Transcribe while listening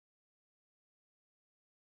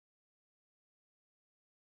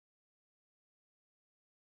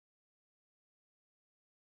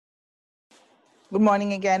Good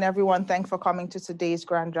morning again, everyone. Thanks for coming to today's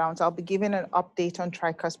Grand Rounds. I'll be giving an update on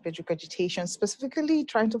tricuspid regurgitation, specifically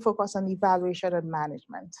trying to focus on evaluation and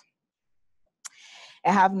management.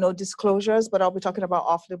 I have no disclosures, but I'll be talking about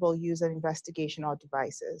off-label use and investigational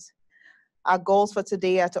devices. Our goals for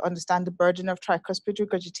today are to understand the burden of tricuspid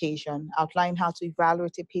regurgitation, outline how to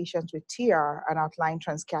evaluate a patient with TR, and outline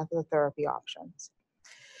transcatheter therapy options.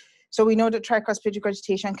 So we know that tricuspid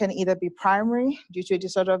regurgitation can either be primary due to a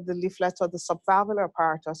disorder of the leaflet or the subvalvular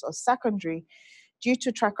apparatus, or secondary due to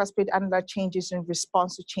tricuspid annular changes in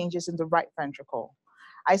response to changes in the right ventricle.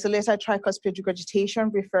 Isolated tricuspid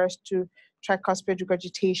regurgitation refers to tricuspid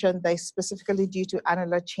regurgitation that is specifically due to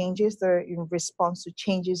annular changes that are in response to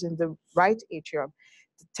changes in the right atrium.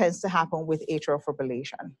 It tends to happen with atrial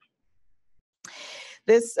fibrillation.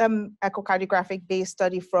 This echocardiographic-based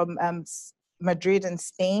study from Madrid in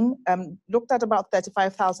Spain looked at about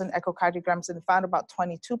 35,000 echocardiograms and found about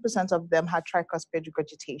 22% of them had tricuspid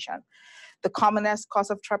regurgitation. The commonest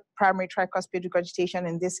cause of primary tricuspid regurgitation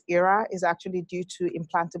in this era is actually due to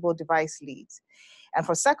implantable device leads. And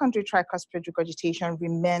for secondary tricuspid regurgitation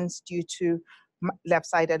remains due to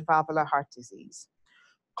left-sided valvular heart disease.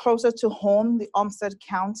 Closer to home, the Olmsted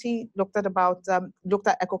County looked at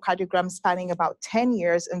echocardiograms spanning about 10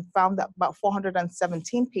 years and found that about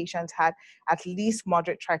 417 patients had at least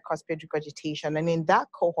moderate tricuspid regurgitation. And in that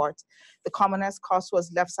cohort, the commonest cause was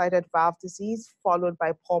left-sided valve disease, followed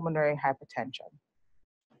by pulmonary hypertension.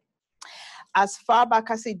 As far back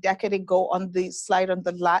as a decade ago, on the slide on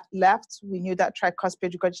the left, we knew that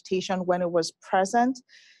tricuspid regurgitation, when it was present,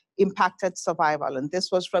 impacted survival. And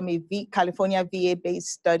this was from a California VA-based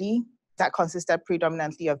study that consisted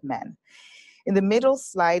predominantly of men. In the middle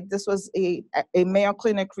slide, this was a Mayo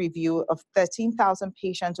Clinic review of 13,000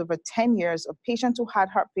 patients over 10 years of patients who had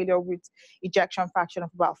heart failure with ejection fraction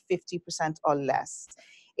of about 50% or less.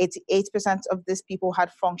 88% of these people had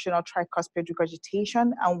functional tricuspid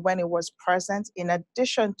regurgitation, and when it was present, in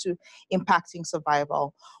addition to impacting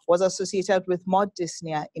survival, was associated with more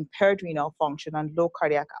dyspnea, impaired renal function, and low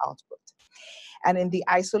cardiac output. And in the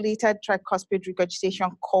isolated tricuspid regurgitation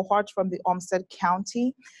cohort from the Olmsted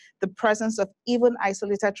County, the presence of even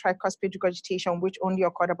isolated tricuspid regurgitation, which only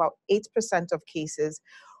occurred about 8% of cases,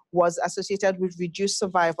 was associated with reduced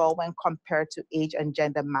survival when compared to age and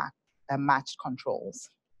gender matched controls.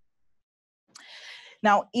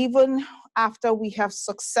 Now, even after we have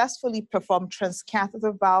successfully performed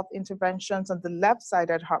transcatheter valve interventions on the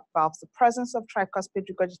left-sided heart valves, the presence of tricuspid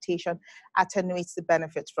regurgitation attenuates the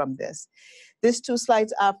benefits from this. These two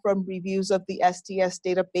slides are from reviews of the STS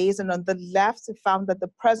database, and on the left, we found that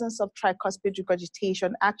the presence of tricuspid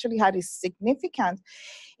regurgitation actually had a significant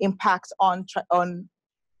impact on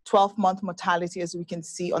 12-month mortality, as we can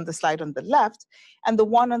see on the slide on the left, and the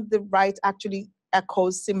one on the right actually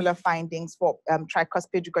echoes similar findings for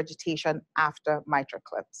tricuspid regurgitation after mitral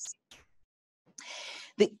clips.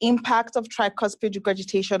 The impact of tricuspid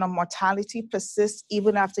regurgitation on mortality persists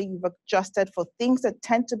even after you've adjusted for things that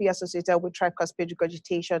tend to be associated with tricuspid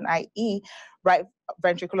regurgitation, i.e. right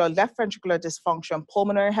ventricular, left ventricular dysfunction,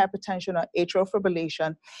 pulmonary hypertension or atrial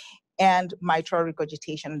fibrillation, and mitral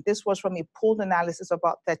regurgitation. This was from a pooled analysis of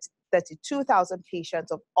about 32,000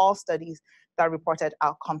 patients of all studies that reported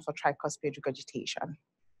outcomes for tricuspid regurgitation.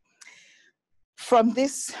 From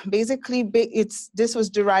this, basically, this was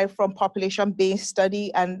derived from population-based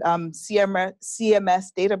study and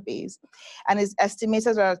CMS database, and is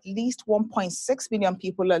estimated that at least 1.6 million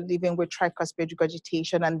people are living with tricuspid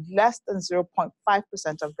regurgitation, and less than 0.5%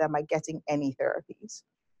 of them are getting any therapies.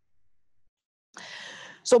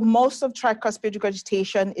 So most of tricuspid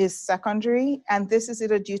regurgitation is secondary, and this is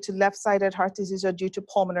either due to left-sided heart disease or due to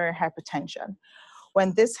pulmonary hypertension.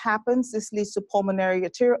 When this happens, this leads to pulmonary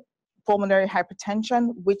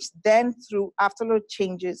hypertension, which then through afterload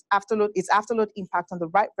impact on the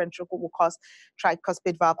right ventricle will cause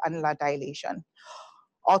tricuspid valve annular dilation.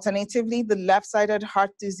 Alternatively, the left-sided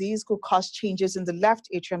heart disease could cause changes in the left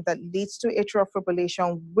atrium that leads to atrial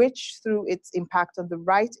fibrillation, which through its impact on the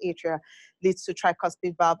right atria leads to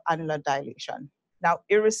tricuspid valve annular dilation. Now,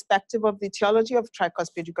 irrespective of the etiology of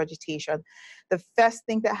tricuspid regurgitation, the first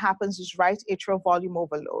thing that happens is right atrial volume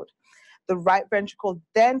overload. The right ventricle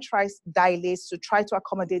then dilates to try to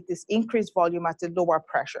accommodate this increased volume at a lower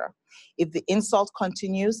pressure. If the insult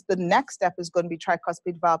continues, the next step is going to be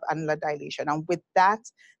tricuspid valve annular dilation. And with that,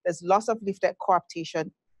 there's loss of leaflet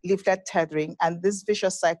coaptation, leaflet tethering, and this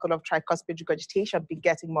vicious cycle of tricuspid regurgitation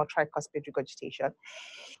begetting more tricuspid regurgitation.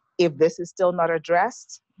 If this is still not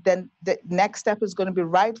addressed, then the next step is going to be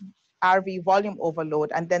right RV volume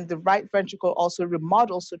overload, and then the right ventricle also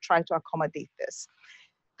remodels to try to accommodate this.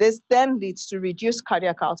 This then leads to reduced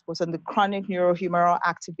cardiac output and the chronic neurohumoral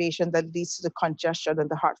activation that leads to the congestion and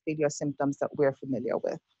the heart failure symptoms that we're familiar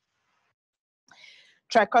with.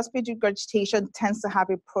 Tricuspid regurgitation tends to have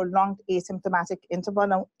a prolonged asymptomatic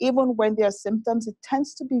interval, and even when there are symptoms, it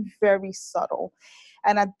tends to be very subtle.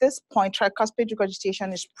 And at this point, tricuspid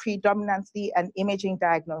regurgitation is predominantly an imaging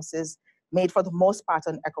diagnosis made for the most part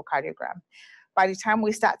on echocardiogram. By the time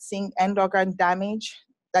we start seeing end organ damage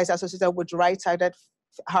that is associated with right-sided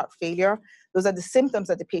heart failure, those are the symptoms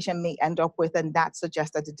that the patient may end up with, and that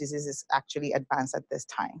suggests that the disease is actually advanced at this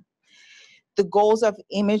time. The goals of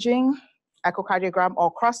imaging, echocardiogram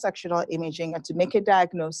or cross-sectional imaging, are to make a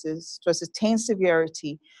diagnosis, to ascertain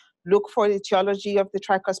severity, look for the etiology of the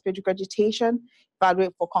tricuspid regurgitation,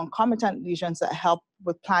 evaluate for concomitant lesions that help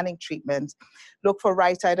with planning treatment, look for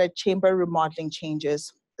right-sided chamber remodeling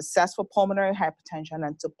changes, assess for pulmonary hypertension,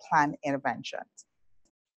 and to plan interventions.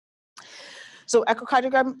 So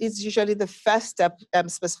echocardiogram is usually the first step,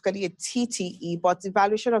 specifically a TTE, but the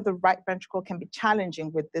evaluation of the right ventricle can be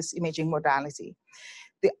challenging with this imaging modality.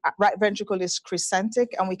 The right ventricle is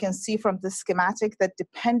crescentic, and we can see from the schematic that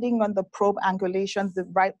depending on the probe angulation, the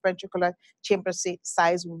right ventricular chamber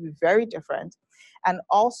size will be very different. And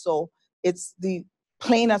also, it's the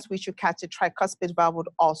plane at which you catch a tricuspid valve would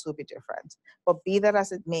also be different. But be that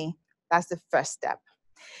as it may, that's the first step.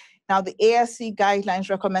 Now, the ASC guidelines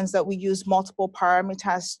recommends that we use multiple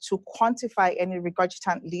parameters to quantify any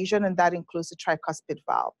regurgitant lesion, and that includes the tricuspid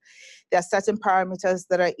valve. There are certain parameters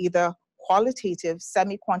that are either qualitative,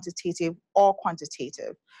 semi-quantitative, or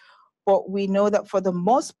quantitative. But we know that for the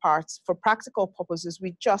most part, for practical purposes,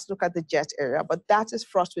 we just look at the jet area, but that is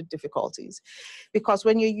fraught with difficulties. Because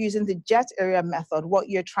when you're using the jet area method, what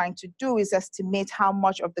you're trying to do is estimate how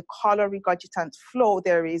much of the color regurgitant flow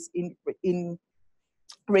there is in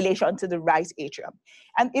relation to the right atrium.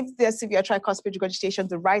 And if there's severe tricuspid regurgitation,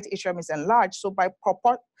 the right atrium is enlarged. So by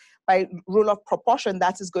rule of proportion,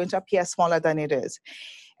 that is going to appear smaller than it is.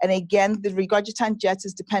 And again, the regurgitant jet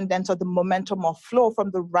is dependent on the momentum of flow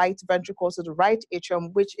from the right ventricle to the right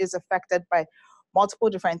atrium, which is affected by multiple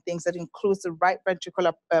different things that includes the right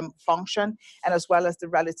ventricular function, and as well as the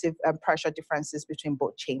relative pressure differences between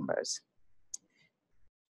both chambers.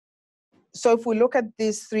 So if we look at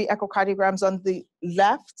these three echocardiograms, on the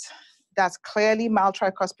left, that's clearly mild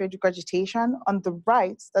tricuspid regurgitation. On the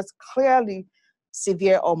right, that's clearly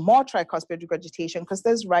severe or more tricuspid regurgitation because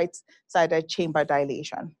there's right-sided chamber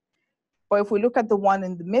dilation. But if we look at the one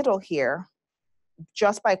in the middle here,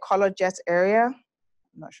 just by color jet area, I'm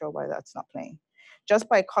not sure why that's not playing. Just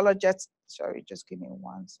by color jets, sorry, just give me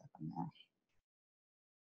 1 second now.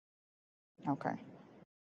 Okay.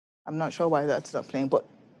 I'm not sure why that's not playing, but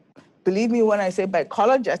believe me when I say by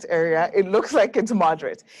color jet area, it looks like it's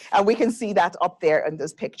moderate. And we can see that up there in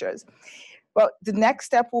those pictures. But the next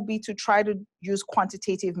step will be to try to use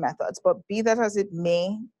quantitative methods. But be that as it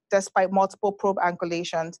may, despite multiple probe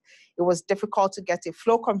angulations, it was difficult to get a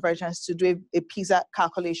flow convergence to do a PISA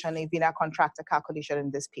calculation, a vena contracta calculation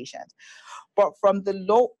in this patient. But from the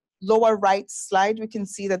lower right slide, we can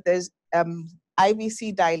see that there's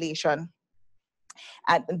IVC dilation.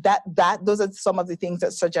 And those are some of the things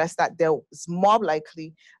that suggest that there is more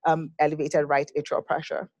likely elevated right atrial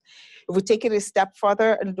pressure. If we take it a step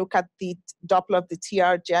further and look at the Doppler of the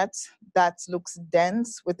TR jet, that looks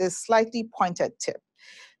dense with a slightly pointed tip.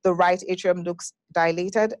 The right atrium looks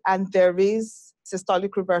dilated, and there is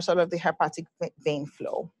systolic reversal of the hepatic vein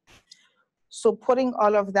flow. So putting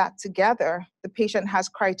all of that together, the patient has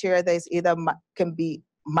criteria that is either can be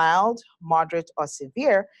mild, moderate, or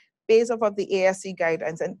severe, based off of the ASC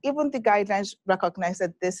guidelines. And even the guidelines recognize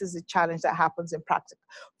that this is a challenge that happens in practice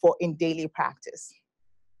in daily practice.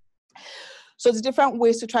 So the different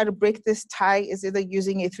ways to try to break this tie is either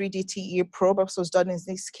using a 3D TE probe, so it's done in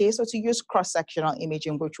this case, or to use cross-sectional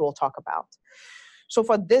imaging, which we'll talk about. So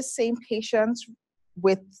for this same patient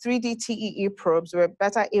with 3D TEE probes, we're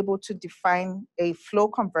better able to define a flow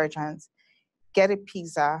convergence, get a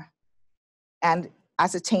PISA, and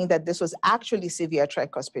ascertain that this was actually severe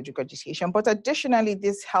tricuspid regurgitation. But additionally,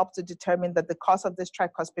 this helped to determine that the cause of this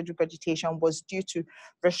tricuspid regurgitation was due to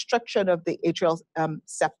restriction of the atrial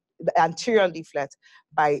the anterior leaflet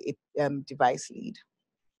by a device lead.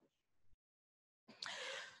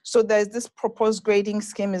 So there's this proposed grading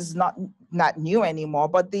scheme is not new anymore,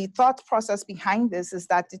 but the thought process behind this is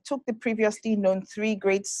that it took the previously known 3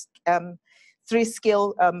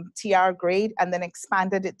 scale TR grade and then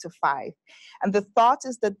expanded it to 5. And the thought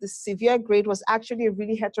is that the severe grade was actually a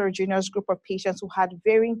really heterogeneous group of patients who had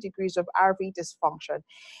varying degrees of RV dysfunction.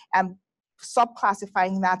 And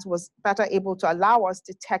subclassifying that was better able to allow us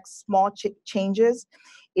to detect small changes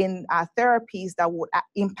in therapies that would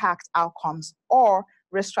impact outcomes or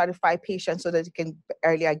risk stratify patients so that they can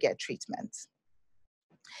earlier get treatment.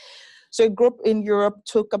 So a group in Europe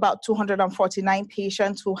took about 249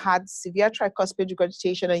 patients who had severe tricuspid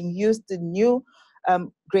regurgitation and used the new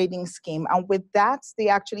grading scheme. And with that, they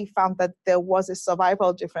actually found that there was a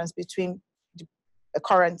survival difference between the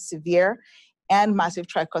current severe and massive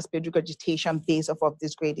tricuspid regurgitation based off of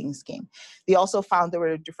this grading scheme. They also found there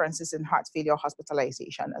were differences in heart failure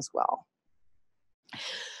hospitalization as well.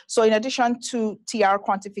 So in addition to TR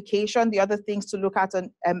quantification, the other things to look at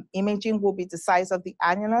on imaging will be the size of the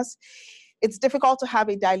annulus. It's difficult to have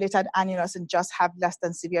a dilated annulus and just have less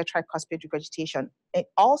than severe tricuspid regurgitation. And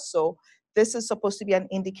also, this is supposed to be an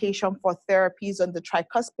indication for therapies on the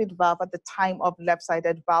tricuspid valve at the time of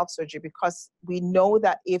left-sided valve surgery, because we know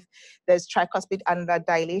that if there's tricuspid annular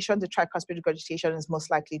dilation, the tricuspid regurgitation is most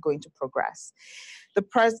likely going to progress.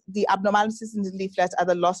 The abnormalities in the leaflet are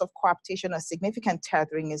the loss of coaptation or significant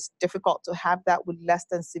tethering. Is difficult to have that with less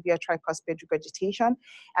than severe tricuspid regurgitation,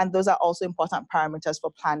 and those are also important parameters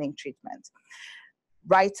for planning treatment.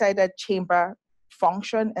 Right-sided chamber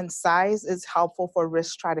function and size is helpful for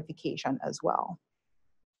risk stratification as well.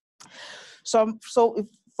 So if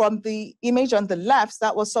from the image on the left,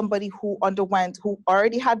 that was somebody who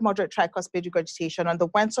already had moderate tricuspid regurgitation,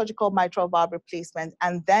 underwent surgical mitral valve replacement,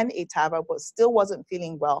 and then a TAVR, but still wasn't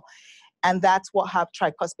feeling well. And that's what her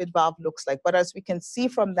tricuspid valve looks like. But as we can see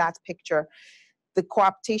from that picture, the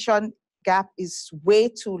coaptation gap is way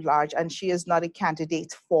too large, and she is not a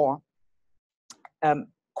candidate for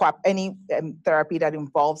any therapy that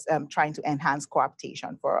involves trying to enhance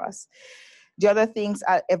coaptation for us. The other things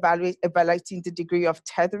are evaluating the degree of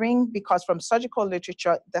tethering, because from surgical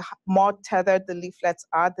literature, the more tethered the leaflets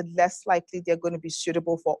are, the less likely they're going to be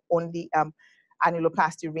suitable for only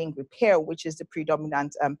annuloplasty ring repair, which is the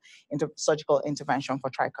predominant surgical intervention for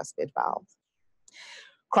tricuspid valve.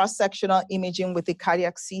 Cross-sectional imaging with the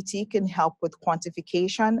cardiac CT can help with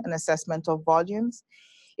quantification and assessment of volumes.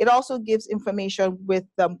 It also gives information with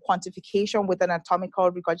quantification with an anatomical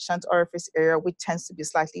regurgitant orifice area, which tends to be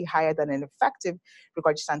slightly higher than an effective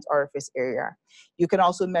regurgitant orifice area. You can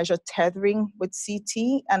also measure tethering with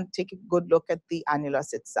CT and take a good look at the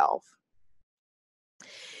annulus itself.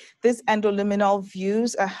 These endoluminal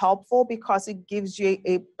views are helpful because it gives you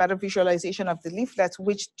a better visualization of the leaflets,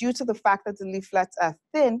 which, due to the fact that the leaflets are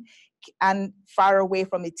thin and far away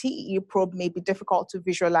from the TEE probe, may be difficult to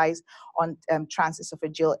visualize on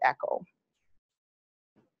transesophageal echo.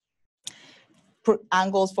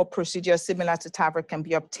 Angles for procedures similar to TAVR can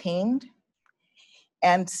be obtained.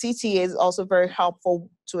 And CT is also very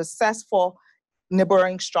helpful to assess for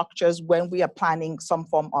neighboring structures when we are planning some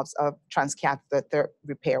form of transcatheter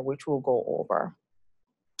repair, which we'll go over.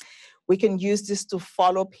 We can use this to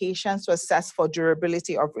follow patients to assess for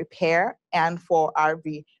durability of repair and for our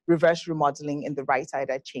reverse remodeling in the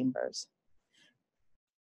right-sided chambers.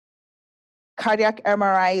 Cardiac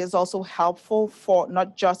MRI is also helpful for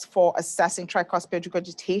not just for assessing tricuspid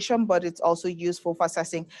regurgitation, but it's also useful for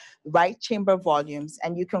assessing right chamber volumes,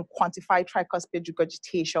 and you can quantify tricuspid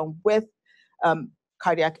regurgitation with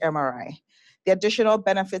cardiac MRI. The additional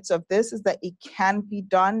benefits of this is that it can be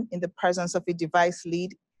done in the presence of a device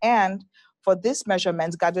lead, and for this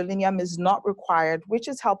measurement, gadolinium is not required, which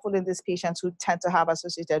is helpful in these patients who tend to have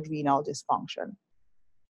associated renal dysfunction.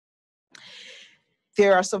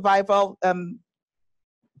 There are survival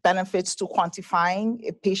benefits to quantifying.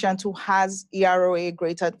 A patient who has EROA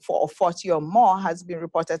greater for 40 or more has been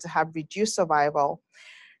reported to have reduced survival.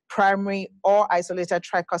 Primary or isolated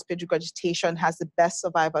tricuspid regurgitation has the best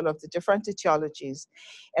survival of the different etiologies,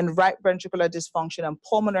 and right ventricular dysfunction and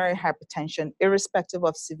pulmonary hypertension, irrespective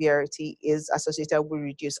of severity, is associated with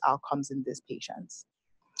reduced outcomes in these patients.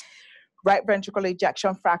 Right ventricular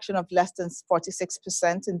ejection fraction of less than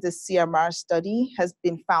 46% in this CMR study has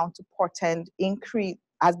been found to portend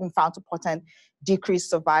decreased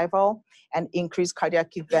survival and increased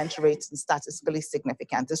cardiac event rates and statistically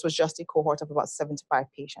significant. This was just a cohort of about 75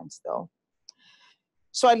 patients though.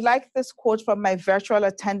 So I like this quote from my virtual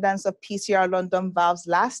attendance of PCR London Valves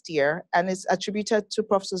last year, and it's attributed to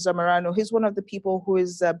Professor Zamorano. He's one of the people who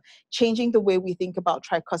is changing the way we think about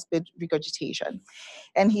tricuspid regurgitation.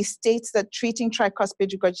 And he states that treating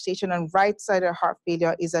tricuspid regurgitation and right-sided heart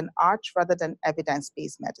failure is an art rather than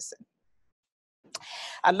evidence-based medicine.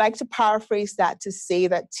 I'd like to paraphrase that to say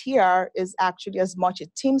that TR is actually as much a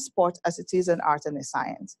team sport as it is an art and a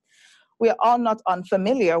science. We are all not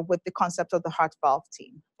unfamiliar with the concept of the heart valve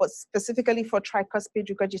team, but specifically for tricuspid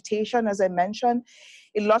regurgitation, as I mentioned,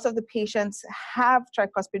 a lot of the patients have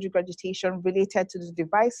tricuspid regurgitation related to the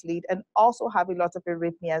device lead and also have a lot of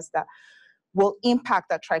arrhythmias that will impact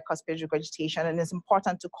that tricuspid regurgitation, and it's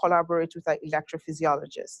important to collaborate with our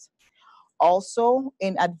electrophysiologist. Also,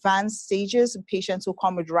 in advanced stages, patients who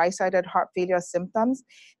come with right-sided heart failure symptoms,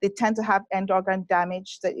 they tend to have end organ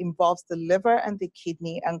damage that involves the liver and the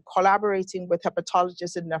kidney, and collaborating with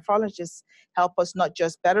hepatologists and nephrologists help us not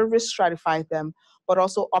just better risk stratify them, but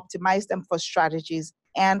also optimize them for strategies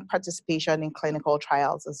and participation in clinical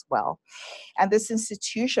trials as well. And this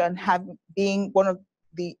institution, being one of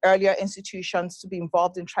the earlier institutions to be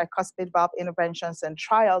involved in tricuspid valve interventions and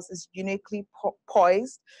trials, is uniquely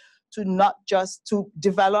poised to not just to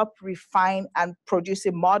develop, refine, and produce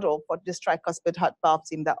a model for this tricuspid heart valve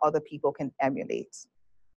team that other people can emulate.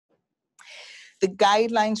 The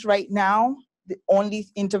guidelines right now, the only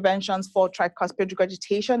interventions for tricuspid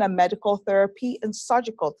regurgitation are medical therapy and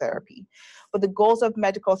surgical therapy. But the goals of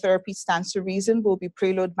medical therapy stands to reason will be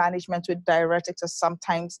preload management with diuretics, or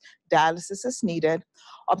sometimes dialysis is needed,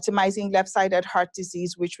 optimizing left-sided heart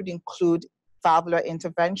disease, which would include valvular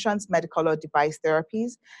interventions, medical or device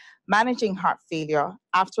therapies, managing heart failure,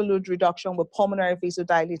 afterload reduction with pulmonary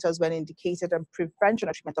vasodilators when indicated, and prevention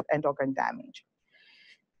or treatment of end organ damage.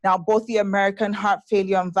 Now, both the American Heart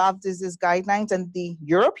Failure and Valve Disease Guidelines and the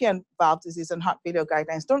European Valve Disease and Heart Failure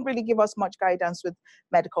Guidelines don't really give us much guidance with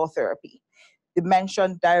medical therapy. They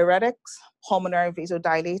mention diuretics, pulmonary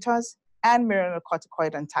vasodilators, and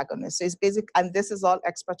mineralocorticoid antagonists. So it's basic, and this is all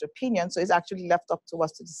expert opinion, so it's actually left up to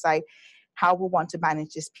us to decide how we want to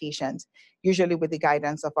manage this patient, usually with the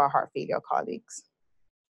guidance of our heart failure colleagues.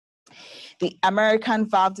 The American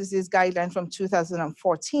Valve Disease Guideline from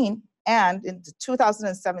 2014 and in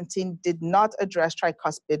 2017 did not address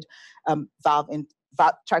tricuspid valve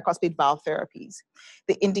therapies.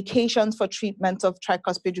 The indications for treatment of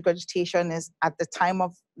tricuspid regurgitation is at the time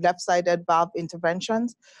of left-sided valve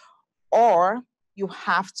interventions, or you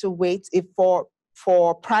have to wait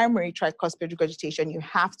for primary tricuspid regurgitation, you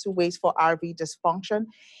have to wait for RV dysfunction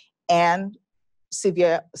and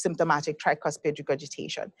severe symptomatic tricuspid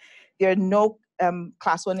regurgitation. There are no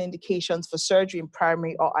class 1 indications for surgery in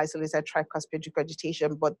primary or isolated tricuspid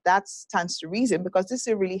regurgitation, but that stands to reason because this is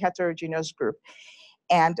a really heterogeneous group,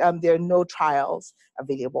 and there are no trials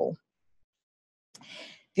available.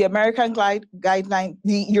 The American guideline,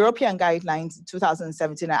 the European guidelines in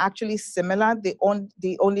 2017 are actually similar. The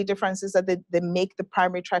only difference is that they make the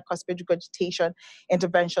primary tricuspid regurgitation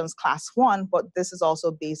interventions class 1, but this is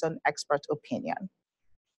also based on expert opinion.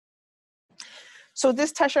 So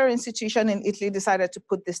this tertiary institution in Italy decided to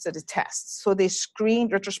put this to the test. So they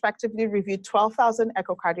retrospectively reviewed 12,000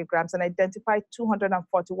 echocardiograms and identified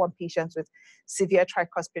 241 patients with severe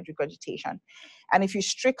tricuspid regurgitation. And if you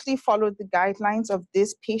strictly followed the guidelines of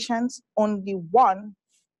these patients, only one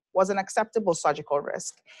was an acceptable surgical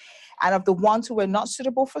risk. And of the ones who were not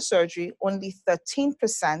suitable for surgery, only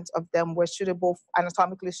 13% of them were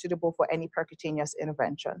anatomically suitable for any percutaneous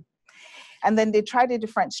intervention. And then they tried a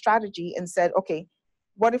different strategy and said, okay,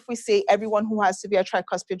 what if we say everyone who has severe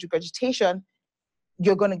tricuspid regurgitation,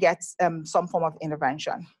 you're going to get some form of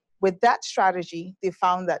intervention? With that strategy, they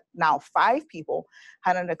found that now 5 people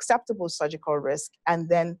had an acceptable surgical risk, and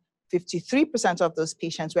then 53% of those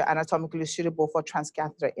patients were anatomically suitable for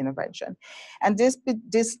transcatheter intervention. And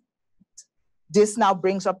this now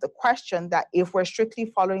brings up the question that if we're strictly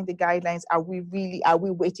following the guidelines, are we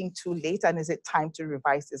waiting too late, and is it time to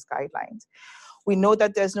revise these guidelines? We know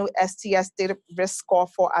that there's no STS data risk score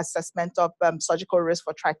for assessment of surgical risk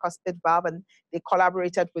for tricuspid valve, and they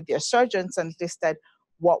collaborated with their surgeons and listed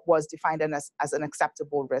what was defined as an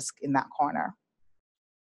acceptable risk in that corner.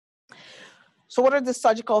 So what are the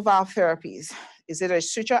surgical valve therapies? Is it a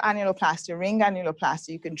suture annuloplasty, ring annuloplasty?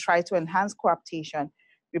 You can try to enhance coaptation,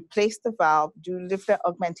 replace the valve, do leaflet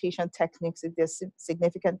augmentation techniques if there's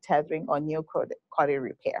significant tethering or neocordial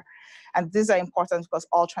repair. And these are important because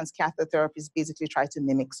all transcatheter therapies basically try to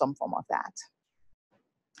mimic some form of that.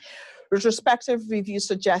 Retrospective reviews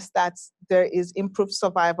suggest that there is improved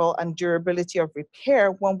survival and durability of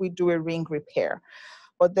repair when we do a ring repair.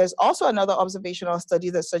 But there's also another observational study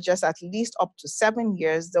that suggests at least up to 7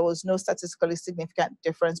 years, there was no statistically significant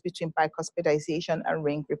difference between bicuspidization and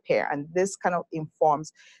ring repair. And this kind of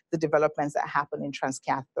informs the developments that happen in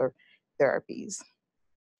transcatheter therapies.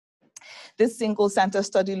 This single center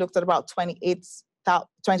study looked at about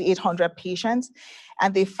 2,800 patients,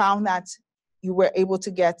 and they found that you were able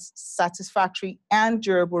to get satisfactory and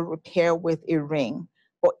durable repair with a ring,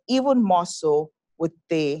 but even more so with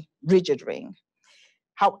the rigid ring.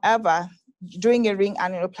 However, doing a ring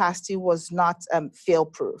annuloplasty was not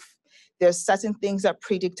fail-proof. There's certain things that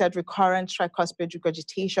predicted recurrent tricuspid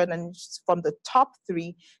regurgitation, and from the top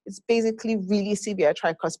 3, it's basically really severe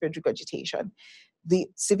tricuspid regurgitation. The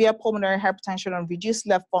severe pulmonary hypertension and reduced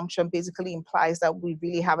left function basically implies that we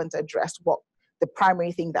really haven't addressed what the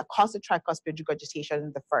primary thing that caused the tricuspid regurgitation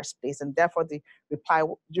in the first place, and therefore the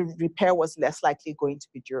repair was less likely going to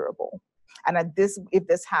be durable. And if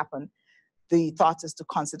this happened, the thought is to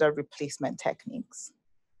consider replacement techniques.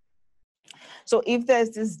 So if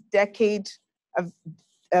there's this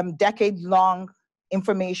decade-long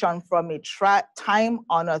information from a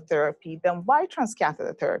time-honored therapy, then why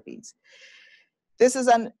transcatheter therapies? This is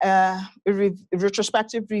a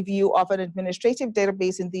retrospective review of an administrative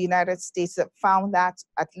database in the United States that found that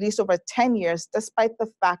at least over 10 years, despite the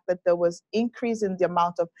fact that there was increase in the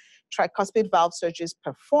amount of tricuspid valve surgeries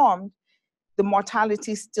performed, the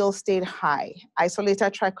mortality still stayed high.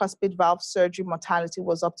 Isolated tricuspid valve surgery mortality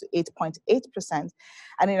was up to 8.8%.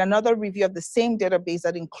 And in another review of the same database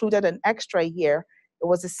that included an extra year, it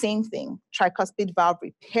was the same thing. Tricuspid valve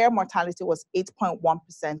repair mortality was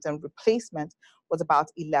 8.1% and replacement was about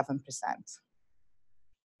 11%.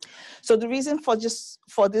 So the reason for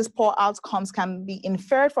these poor outcomes can be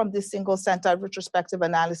inferred from this single center retrospective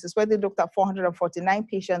analysis where they looked at 449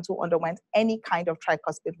 patients who underwent any kind of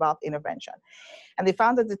tricuspid valve intervention. And they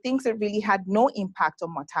found that the things that really had no impact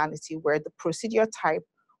on mortality were the procedure type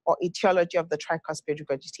or etiology of the tricuspid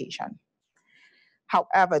regurgitation.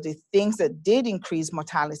 However, the things that did increase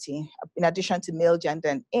mortality, in addition to male gender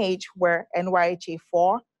and age, were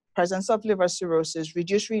NYHA4, presence of liver cirrhosis,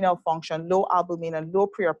 reduced renal function, low albumin, and low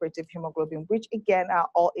preoperative hemoglobin, which again are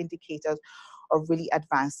all indicators of really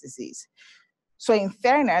advanced disease. So in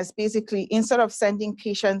fairness, basically, instead of sending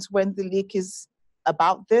patients when the leak is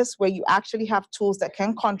about this, where you actually have tools that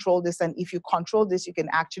can control this, and if you control this, you can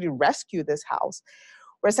actually rescue this house,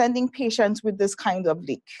 we're sending patients with this kind of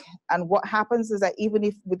leak. And what happens is that even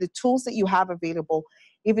if with the tools that you have available,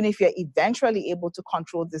 even if you're eventually able to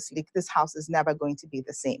control this leak, this house is never going to be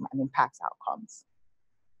the same and impacts outcomes.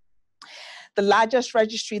 The largest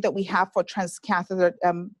registry that we have for transcatheter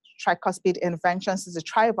tricuspid interventions is the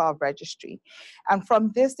TriValve registry. And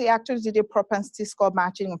from this, they actually did a propensity score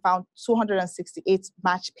matching and found 268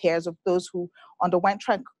 matched pairs of those who underwent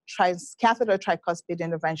transcatheter tricuspid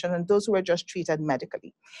intervention and those who were just treated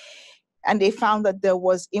medically. And they found that there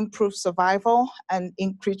was improved survival and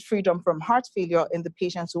increased freedom from heart failure in the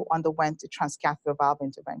patients who underwent the transcatheter valve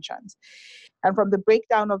interventions. And from the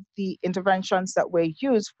breakdown of the interventions that were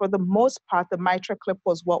used, for the most part, the mitral clip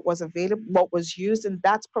was what was available, what was used, and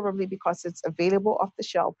that's probably because it's available off the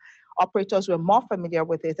shelf. Operators were more familiar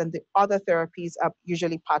with it, and the other therapies are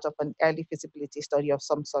usually part of an early feasibility study of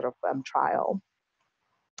some sort of trial.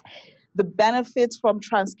 The benefits from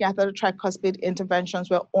transcatheter tricuspid interventions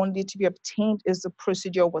were only to be obtained if the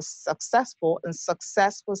procedure was successful, and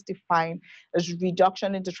success was defined as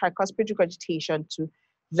reduction in the tricuspid regurgitation to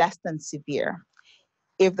less than severe.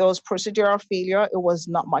 If there was procedural failure, it was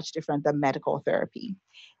not much different than medical therapy.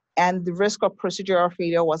 And the risk of procedural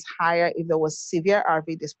failure was higher if there was severe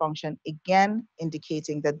RV dysfunction, again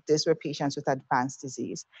indicating that these were patients with advanced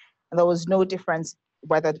disease. And there was no difference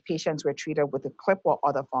whether the patients were treated with a clip or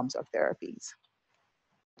other forms of therapies.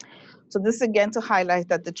 So this again to highlight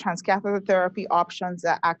that the transcatheter therapy options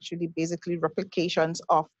are actually basically replications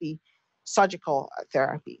of the surgical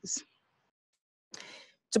therapies.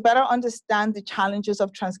 To better understand the challenges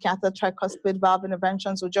of transcatheter tricuspid valve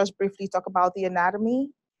interventions, we'll just briefly talk about the anatomy.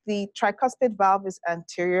 The tricuspid valve is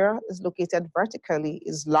anterior, is located vertically,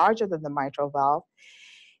 is larger than the mitral valve.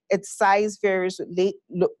 Its size varies with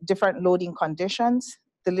different loading conditions.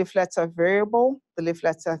 The leaflets are variable, the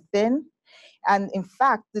leaflets are thin. And in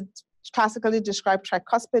fact, the classically described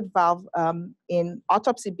tricuspid valve in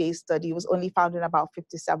autopsy-based study was only found in about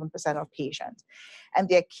 57% of patients. And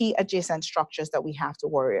there are key adjacent structures that we have to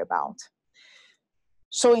worry about.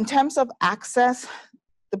 So in terms of access,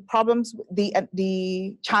 the problems,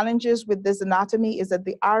 the challenges with this anatomy is that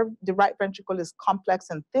the right ventricle is complex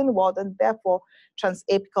and thin-walled, and therefore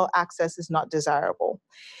transapical access is not desirable.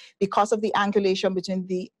 Because of the angulation between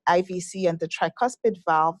the IVC and the tricuspid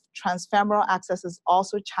valve, transfemoral access is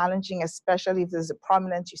also challenging, especially if there's a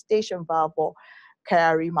prominent eustachian valve or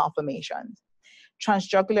Chiari malformations.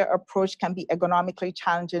 Transjugular approach can be ergonomically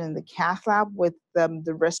challenging in the cath lab with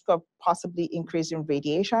the risk of possibly increasing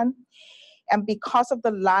radiation. And because of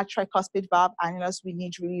the large tricuspid valve annulus, we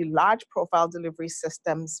need really large profile delivery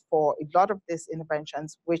systems for a lot of these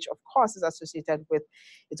interventions, which of course is associated with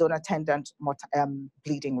its own attendant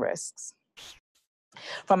bleeding risks.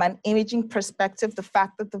 From an imaging perspective, the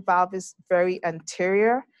fact that the valve is very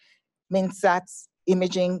anterior means that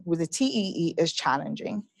imaging with a TEE is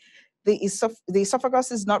challenging. The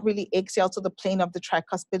esophagus is not really axial to the plane of the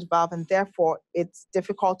tricuspid valve, and therefore it's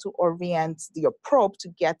difficult to orient your probe to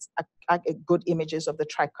get a good images of the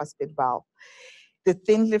tricuspid valve. The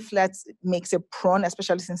thin leaflets makes it prone,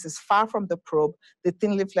 especially since it's far from the probe. The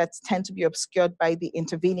thin leaflets tend to be obscured by the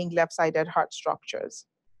intervening left-sided heart structures.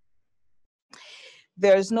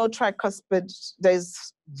 There's no tricuspid,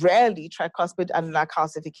 there's rarely tricuspid annular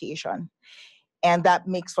calcification, and that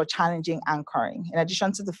makes for challenging anchoring. In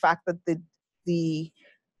addition to the fact that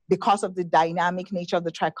because of the dynamic nature of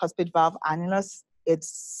the tricuspid valve annulus, it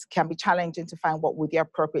can be challenging to find what would be the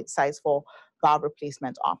appropriate size for valve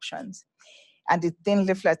replacement options. And the thin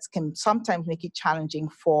leaflets can sometimes make it challenging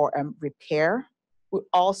for repair. We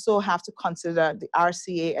also have to consider the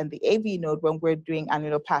RCA and the AV node when we're doing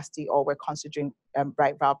annuloplasty or we're considering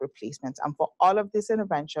right valve replacements. And for all of these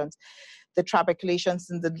interventions, the trabeculations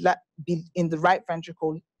in the right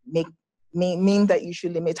ventricle mean that you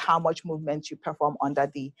should limit how much movement you perform under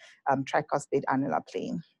the tricuspid annular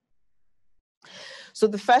plane. So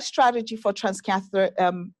the first strategy for transcatheter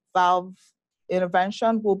valve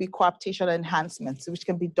intervention will be coaptation enhancements, which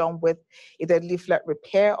can be done with either leaflet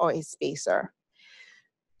repair or a spacer.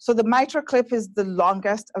 So the mitral clip is the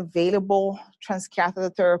longest available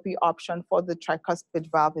transcatheter therapy option for the tricuspid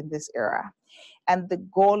valve in this era. And the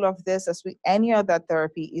goal of this, as with any other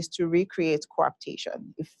therapy, is to recreate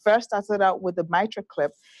coaptation. It first started out with the mitral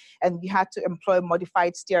clip, and we had to employ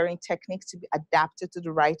modified steering techniques to be adapted to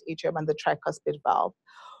the right atrium and the tricuspid valve.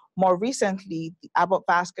 More recently, the Abbott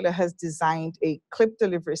Vascular has designed a clip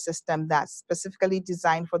delivery system that's specifically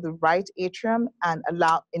designed for the right atrium and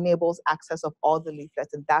enables access of all the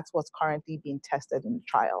leaflets, and that's what's currently being tested in the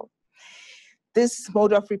trial. This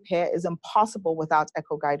mode of repair is impossible without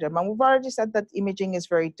echoguided, and we've already said that imaging is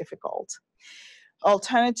very difficult.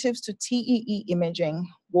 Alternatives to TEE imaging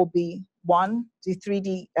will be one, the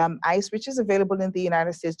 3D ICE, which is available in the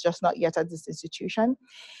United States, just not yet at this institution.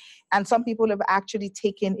 And some people have actually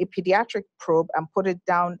taken a pediatric probe and put it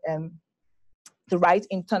down the right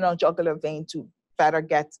internal jugular vein to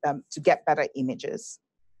get better images.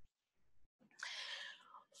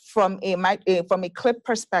 From a clip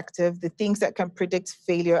perspective, the things that can predict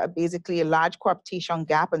failure are basically a large coaptation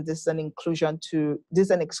gap, and this is an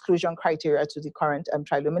exclusion criteria to the current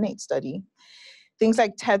Triluminate study. Things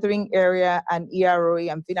like tethering area and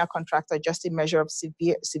EROA and vena contracta are just a measure of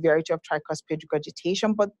severity of tricuspid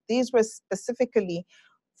regurgitation, but these were specifically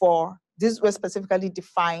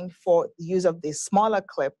defined for the use of the smaller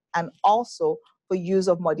clip and also for use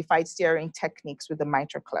of modified steering techniques with the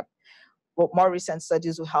mitral clip. But more recent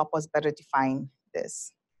studies will help us better define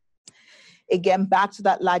this. Again, back to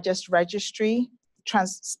that largest registry,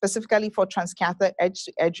 specifically for transcatheter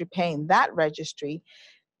edge-to-edge repair in that registry,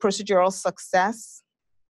 procedural success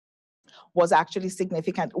was actually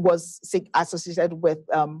significant, was associated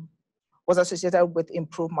with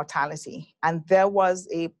improved mortality. And there was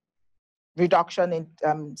a reduction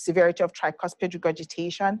in severity of tricuspid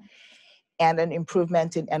regurgitation and an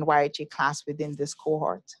improvement in NYHA class within this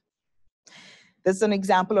cohort. This is an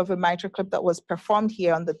example of a mitral clip that was performed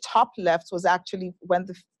here. On the top left was actually when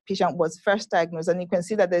the patient was first diagnosed, and you can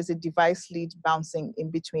see that there's a device lead bouncing in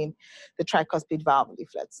between the tricuspid valve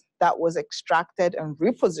leaflets. That was extracted and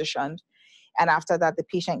repositioned, and after that, the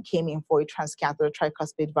patient came in for a transcatheter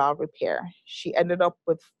tricuspid valve repair. She ended up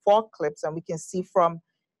with 4 clips, and we can see from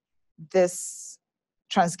this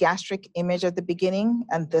transgastric image at the beginning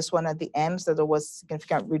and this one at the end that there was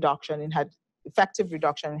significant reduction in effective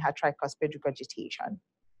reduction in her tricuspid regurgitation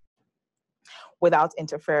without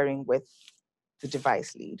interfering with the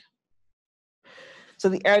device lead. So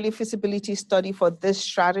the early feasibility study for this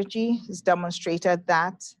strategy has demonstrated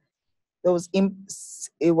that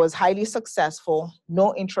it was highly successful,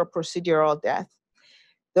 no intra-procedural death.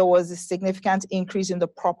 There was a significant increase in the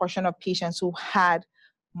proportion of patients who had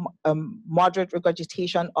moderate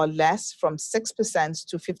regurgitation or less from 6%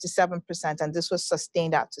 to 57%, and this was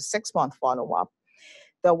sustained out to 6-month follow-up.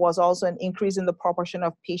 There was also an increase in the proportion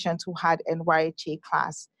of patients who had NYHA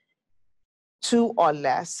class 2 or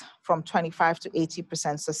less from 25 to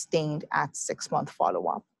 80% sustained at 6-month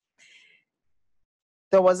follow-up.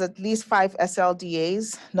 There was at least 5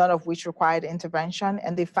 SLDAs, none of which required intervention,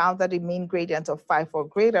 and they found that a mean gradient of 5 or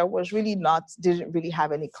greater didn't really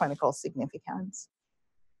have any clinical significance.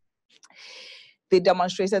 They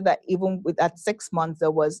demonstrated that even at 6 months,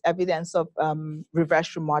 there was evidence of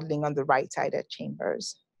reverse remodeling on the right-sided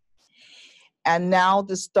chambers. And now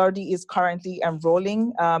the study is currently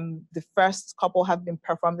enrolling. The first couple have been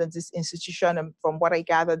performed at this institution, and from what I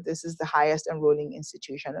gathered, this is the highest enrolling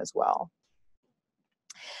institution as well.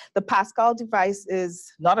 The Pascal device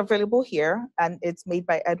is not available here, and it's made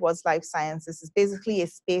by Edwards Life Sciences. It's basically a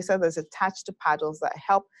spacer that's attached to paddles that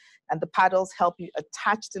help, and the paddles help you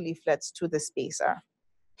attach the leaflets to the spacer.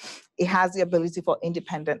 It has the ability for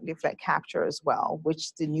independent leaflet capture as well,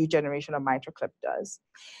 which the new generation of MitraClip does.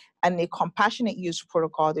 And a compassionate use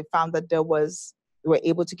protocol, they found that they were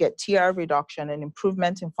able to get TR reduction and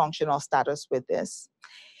improvement in functional status with this.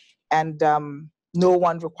 And no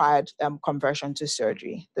one required conversion to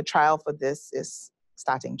surgery. The trial for this is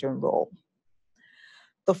starting to enroll.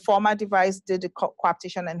 The former device did a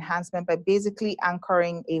coaptation enhancement by basically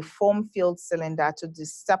anchoring a foam-filled cylinder to the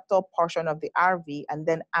septal portion of the RV and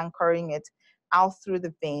then anchoring it out through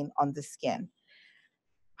the vein on the skin.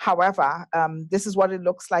 However, this is what it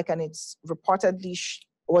looks like, and it's reportedly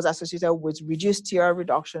was associated with reduced TR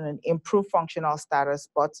reduction and improved functional status,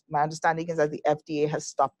 but my understanding is that the FDA has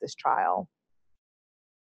stopped this trial.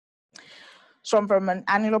 So from an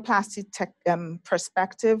annuloplasty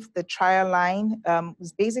perspective, the trial line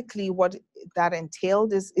was basically what that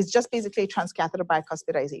entailed is just basically transcatheter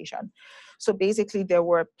bicuspidization. So basically there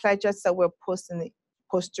were pledgets that were pushed in the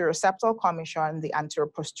posterior septal commissure and the anterior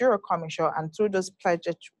posterior commissure, and through those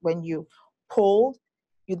pledgets, when you pulled,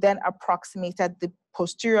 you then approximated the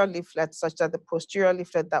posterior leaflet such that the posterior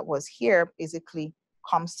leaflet that was here basically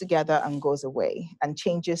comes together and goes away and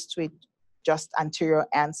changes to just anterior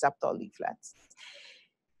and septal leaflets.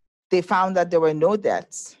 They found that there were no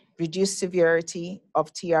deaths, reduced severity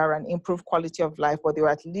of TR, and improved quality of life, but there were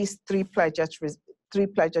at least three pledget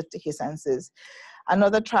dehiscences.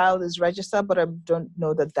 Another trial is registered, but I don't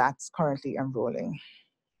know that that's currently enrolling.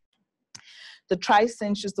 The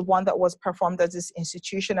tri-cinch is the one that was performed at this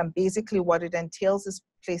institution, and basically what it entails is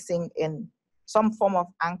placing in some form of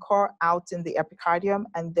anchor out in the epicardium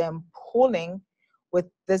and then pulling with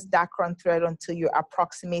this Dacron thread until you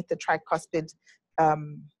approximate the tricuspid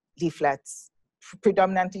leaflets.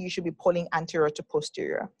 Predominantly, you should be pulling anterior to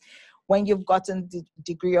posterior. When you've gotten the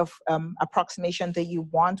degree of approximation that you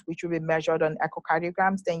want, which will be measured on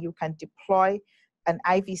echocardiograms, then you can deploy an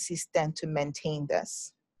IVC stent to maintain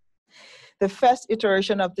this. The first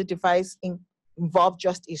iteration of the device involved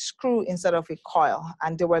just a screw instead of a coil,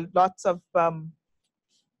 and there were lots of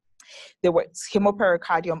there were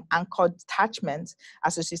hemopericardium anchored attachments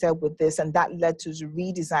associated with this, and that led to the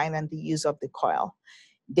redesign and the use of the coil.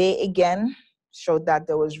 They again showed that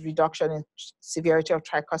there was reduction in severity of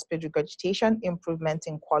tricuspid regurgitation, improvement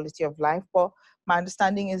in quality of life. But my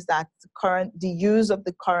understanding is that the use of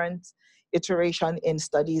the current iteration in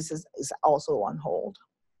studies is also on hold.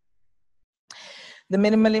 The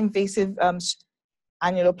minimal invasive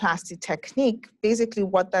annuloplasty technique, basically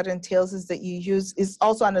what that entails is that you use, is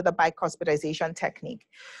also another bicuspidization technique.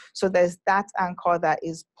 So there's that anchor that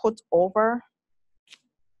is put over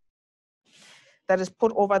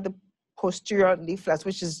the posterior leaflet,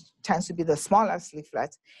 which tends to be the smallest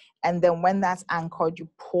leaflet. And then when that's anchored, you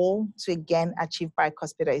pull to again achieve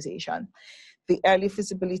bicuspidization. The early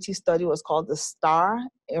feasibility study was called the STAR,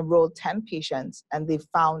 enrolled 10 patients, and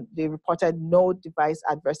they reported no device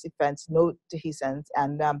adverse events, no dehiscence,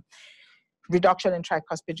 and reduction in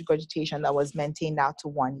tricuspid regurgitation that was maintained out to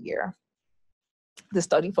 1 year. The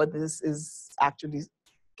study for this is actually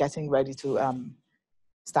getting ready to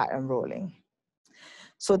start enrolling.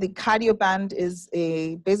 So the cardioband is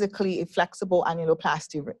basically a flexible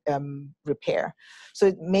annuloplasty repair. So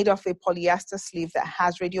it's made of a polyester sleeve that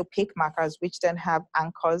has radiopaque markers, which then have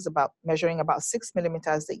anchors measuring about 6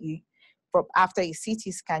 millimeters that after a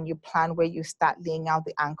CT scan, you plan where you start laying out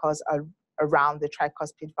the anchors around the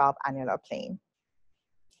tricuspid valve annular plane.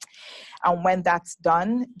 And when that's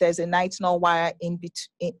done, there's a nitinol wire in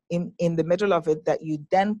the middle of it that you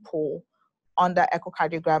then pull under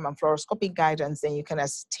echocardiogram and fluoroscopic guidance, then you can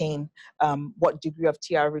ascertain what degree of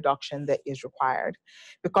TR reduction that is required.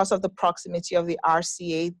 Because of the proximity of the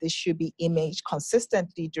RCA, this should be imaged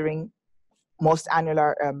consistently during most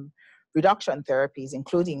annular reduction therapies,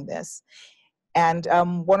 including this. And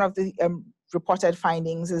one of the reported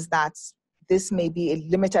findings is that this may be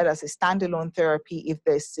limited as a standalone therapy if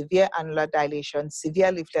there's severe annular dilation,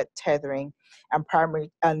 severe leaflet tethering,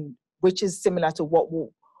 and which is similar to what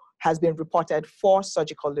has been reported for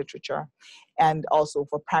surgical literature and also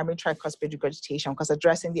for primary tricuspid regurgitation, because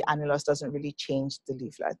addressing the annulus doesn't really change the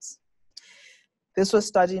leaflets. This was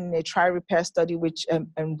studied in a tri-repair study which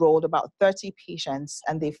enrolled about 30 patients,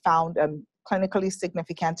 and they found clinically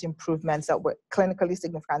significant improvements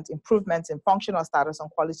in functional status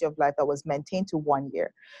and quality of life that was maintained to 1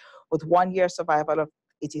 year, with 1 year survival of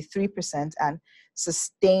 83% and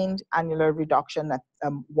sustained annular reduction at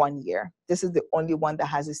 1 year. This is the only one that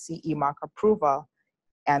has a CE mark approval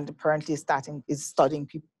and apparently is studying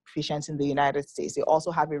patients in the United States. They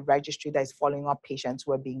also have a registry that is following up patients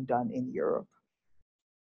who are being done in Europe.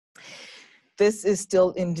 This is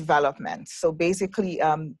still in development. So basically,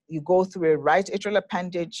 you go through a right atrial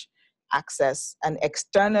appendage access and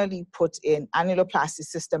externally put in annuloplasty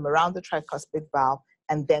system around the tricuspid valve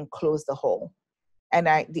and then close the hole. And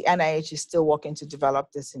the NIH is still working to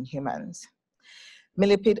develop this in humans.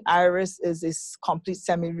 Millipede iris is this complete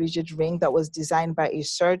semi-rigid ring that was designed by a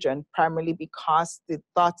surgeon primarily because the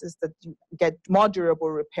thought is that you get more durable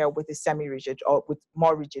repair with a semi-rigid or with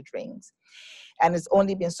more rigid rings. And it's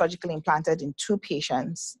only been surgically implanted in 2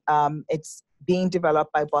 patients. It's being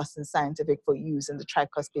developed by Boston Scientific for use in the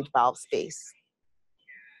tricuspid valve space.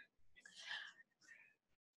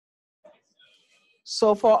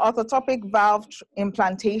 So for orthotopic valve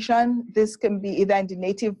implantation, this can be either in the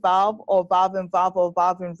native valve or valve in valve or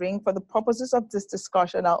valve in ring. For the purposes of this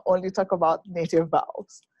discussion, I'll only talk about native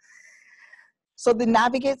valves. So the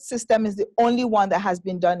Navigate system is the only one that has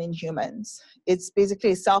been done in humans. It's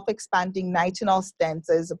basically a self-expanding nitinol stent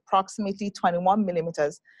that is approximately 21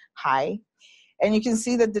 millimeters high. And you can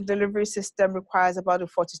see that the delivery system requires about a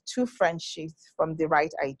 42 French sheath from the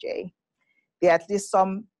right IJ. There are at least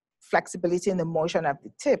some flexibility in the motion of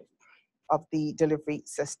the tip of the delivery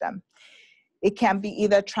system. It can be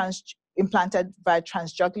either implanted by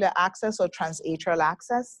transjugular access or transatrial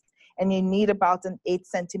access. And you need about an 8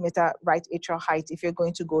 centimeter right atrial height if you're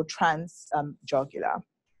going to go transjugular.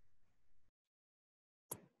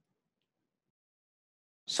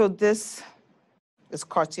 So this is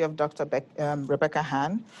courtesy of Dr. Rebecca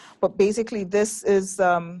Hahn. But basically, this is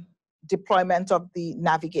deployment of the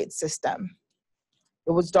Navigate system.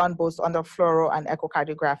 It was done both under fluoro and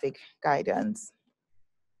echocardiographic guidance.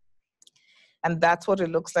 And that's what it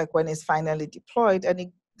looks like when it's finally deployed.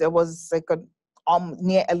 And there was like a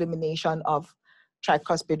near elimination of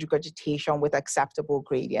tricuspid regurgitation with acceptable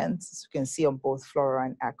gradients, as you can see on both fluoro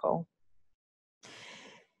and echo.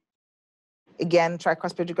 Again,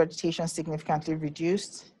 tricuspid regurgitation significantly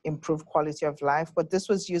reduced, improved quality of life, but this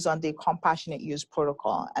was used on the compassionate use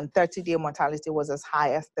protocol, and 30-day mortality was as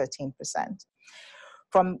high as 13%.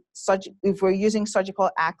 If we're using surgical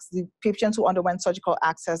access, the patients who underwent surgical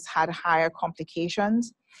access had higher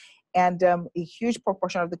complications, and a huge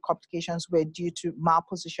proportion of the complications were due to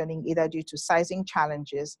malpositioning, either due to sizing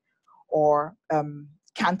challenges or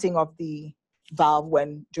canting of the valve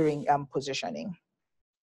during positioning.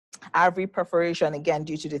 RV perforation, again,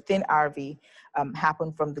 due to the thin RV,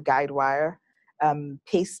 happened from the guide wire.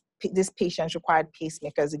 This patient required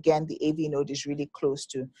pacemakers. Again, the AV node is really close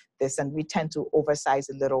to this, and we tend to oversize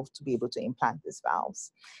a little to be able to implant these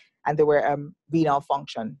valves. And there were renal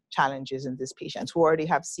function challenges in this patient who already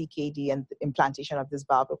have CKD, and the implantation of this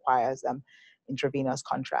valve requires intravenous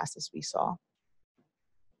contrast, as we saw.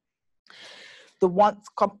 The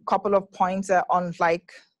couple of points are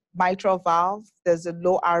unlike mitral valve, there's a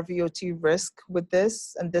low RVOT risk with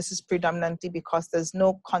this, and this is predominantly because there's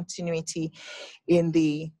no continuity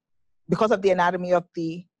because of the anatomy of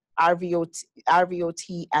the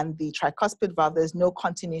RVOT and the tricuspid valve, there's no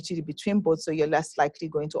continuity between both, so you're less likely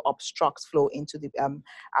going to obstruct flow into the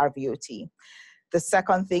RVOT. The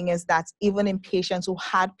second thing is that even in patients who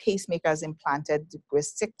had pacemakers implanted, we're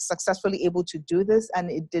successfully able to do this,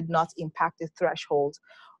 and it did not impact the threshold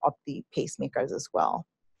of the pacemakers as well.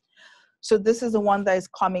 So this is the one that is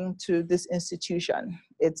coming to this institution.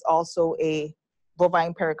 It's also a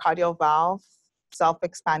bovine pericardial valve,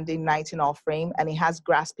 self-expanding nitinol frame, and it has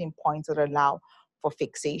grasping points that allow for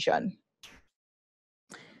fixation.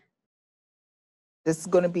 This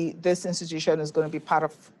institution is going to be part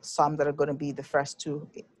of some that are going to be the first to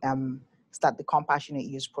start the compassionate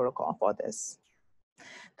use protocol for this.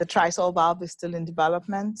 The trisol valve is still in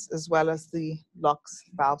development, as well as the Lux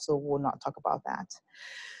valve, so we'll not talk about that.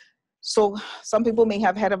 So some people may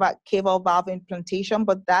have heard about caval valve implantation,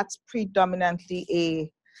 but that's predominantly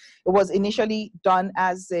it was initially done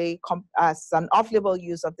as an off-label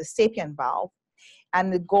use of the sapien valve.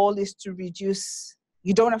 And the goal is to reduce,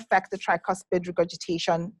 you don't affect the tricuspid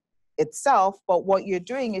regurgitation itself, but what you're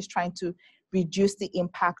doing is trying to reduce the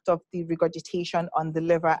impact of the regurgitation on the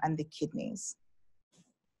liver and the kidneys.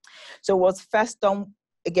 So it was first done,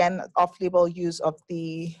 again, off-label use of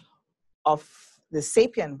the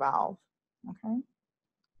sapien valve, okay?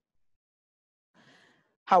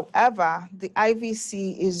 However, the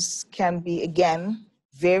IVC can be, again,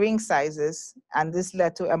 varying sizes, and this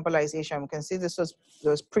led to embolization. You can see there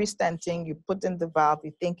was pre-stenting, you put in the valve,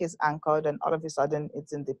 you think it's anchored, and all of a sudden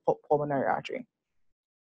it's in the pulmonary artery.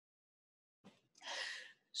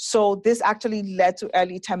 So this actually led to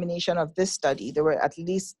early termination of this study. There were at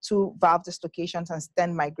least 2 valve dislocations and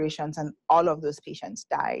stent migrations, and all of those patients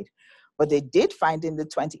died. But they did find in the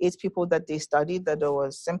 28 people that they studied that there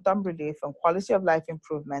was symptom relief and quality of life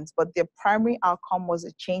improvements, but their primary outcome was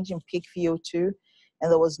a change in peak VO2,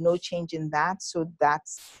 and there was no change in that. So that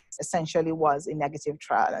essentially was a negative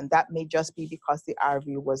trial, and that may just be because the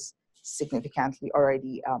RV was significantly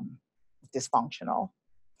already dysfunctional.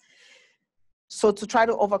 So to try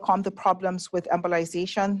to overcome the problems with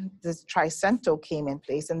embolization, this Tricento came in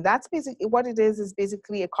place. And that's basically what it is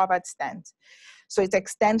basically a covered stent. So it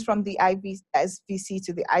extends from the SVC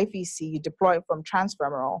to the IVC. You deploy it from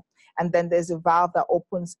transfemoral, and then there's a valve that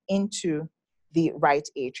opens into the right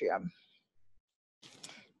atrium.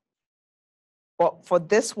 But for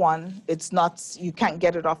this one, it's not, you can't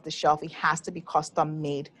get it off the shelf. It has to be custom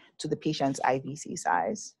made to the patient's IVC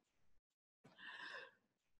size.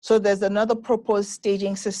 So there's another proposed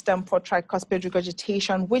staging system for tricuspid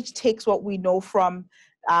regurgitation, which takes what we know from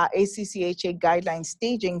ACCHA guideline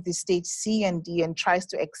staging, the stage C and D, and tries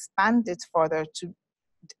to expand it further to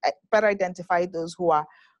better identify those who are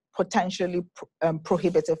potentially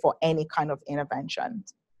prohibited for any kind of intervention.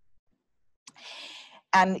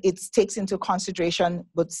 And it takes into consideration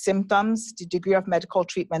both symptoms, the degree of medical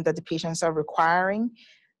treatment that the patients are requiring,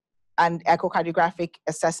 and echocardiographic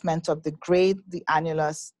assessment of the grade, the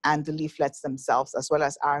annulus, and the leaflets themselves, as well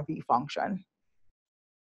as RV function.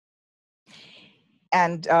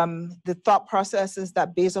 And the thought process is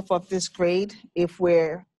that based off of this grade, if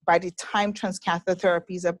we're, by the time transcatheter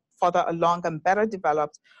therapies are further along and better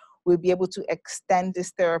developed, we'll be able to extend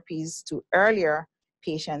these therapies to earlier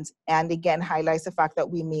patients, and again, highlights the fact that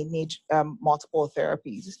we may need multiple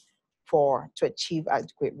therapies to achieve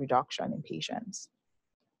adequate reduction in patients.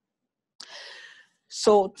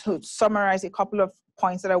 So to summarize a couple of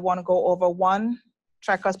points that I want to go over. One,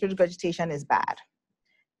 tricuspid regurgitation is bad.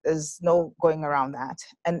 There's no going around that.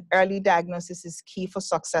 And early diagnosis is key for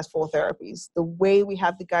successful therapies. The way we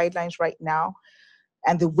have the guidelines right now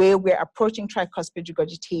and the way we're approaching tricuspid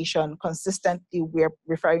regurgitation, consistently we're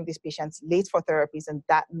referring these patients late for therapies, and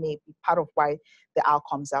that may be part of why the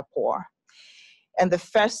outcomes are poor. And the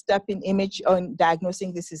first step in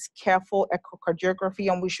diagnosing this is careful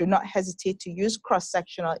echocardiography, and we should not hesitate to use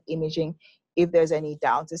cross-sectional imaging if there's any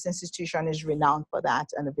doubt. This institution is renowned for that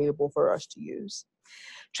and available for us to use.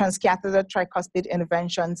 Transcatheter tricuspid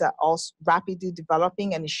interventions are also rapidly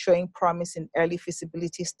developing and is showing promise in early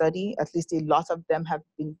feasibility study. At least a lot of them have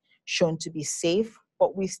been shown to be safe,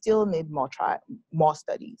 but we still need more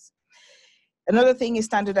studies. Another thing is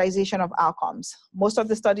standardization of outcomes. Most of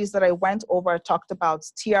the studies that I went over talked about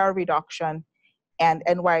TR reduction and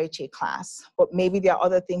NYHA class, but maybe there are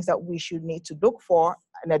other things that we should need to look for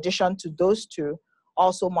in addition to those two,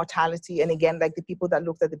 also mortality, and again, like the people that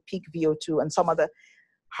looked at the peak VO2 and some other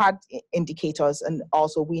hard indicators, and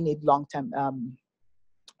also we need long-term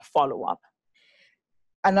follow-up.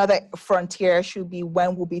 Another frontier should be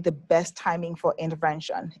when will be the best timing for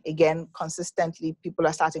intervention. Again, consistently, people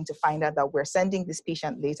are starting to find out that we're sending this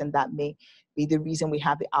patient late, and that may be the reason we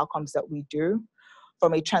have the outcomes that we do.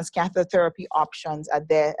 From a transcatheter therapy options,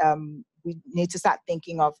 we need to start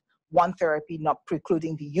thinking of one therapy not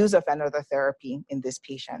precluding the use of another therapy in these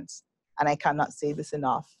patients. And I cannot say this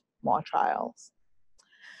enough, more trials.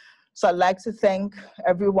 So I'd like to thank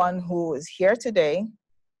everyone who is here today,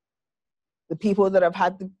 the people that have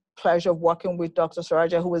had the pleasure of working with Dr.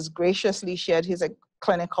 Suraja, who has graciously shared his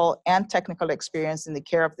clinical and technical experience in the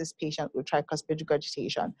care of this patient with tricuspid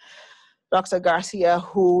regurgitation. Dr. Garcia,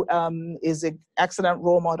 who is an excellent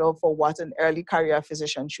role model for what an early career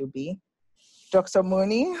physician should be. Dr.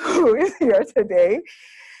 Mooney, who is here today,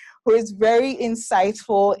 who is very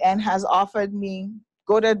insightful and has offered me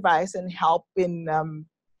good advice and help in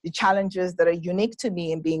the challenges that are unique to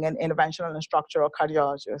me in being an interventional and structural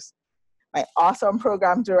cardiologist. My awesome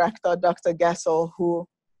program director, Dr. Gessel, who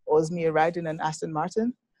owes me a ride in an Aston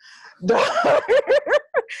Martin.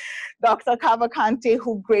 Dr. Cavalcante,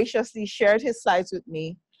 who graciously shared his slides with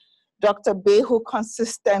me. Dr. Bay, who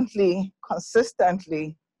consistently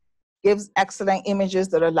gives excellent images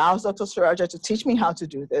that allows Dr. Suraja to teach me how to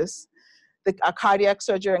do this. Our cardiac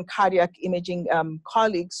surgery and cardiac imaging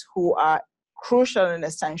colleagues who are crucial and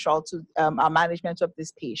essential to our management of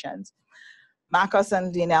these patients. Marcus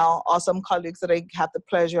and Linnell, awesome colleagues that I have the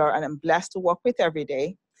pleasure and I'm blessed to work with every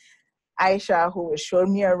day. Aisha, who has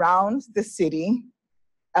shown me around the city.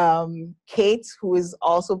 Kate, who is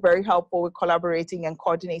also very helpful with collaborating and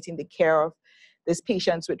coordinating the care of these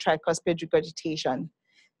patients with tricuspid regurgitation.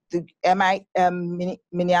 the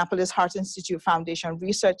Minneapolis Heart Institute Foundation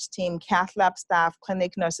research team, cath lab staff,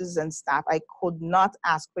 clinic nurses and staff. I could not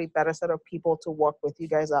ask for a better set of people to work with. You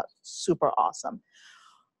guys are super awesome.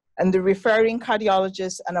 And the referring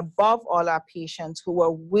cardiologists, and above all, our patients who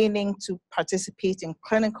are willing to participate in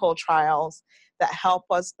clinical trials that help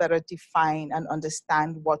us better define and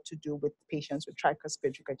understand what to do with patients with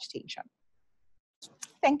tricuspid regurgitation.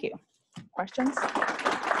 Thank you. Questions?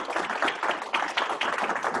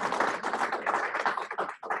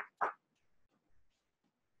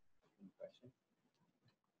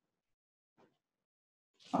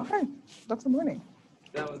 Okay, Dr. Mooney.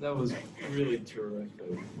 That was really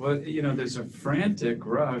terrific. Well, you know, there's a frantic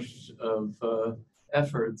rush of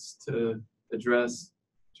efforts to address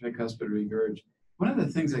tricuspid regurg. One of the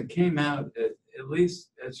things that came out, at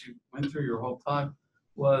least as you went through your whole talk,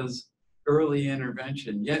 was early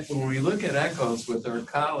intervention. Yet when we look at echoes with our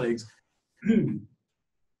colleagues,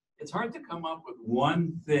 it's hard to come up with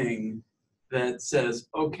one thing that says,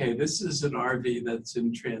 okay, this is an RV that's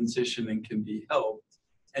in transition and can be helped,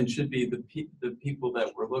 and should be the people that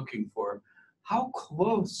we're looking for. How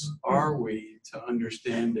close are we to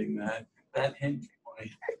understanding that hinge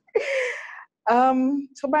point?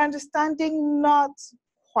 So my understanding, not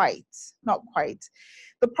quite.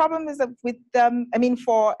 The problem is that with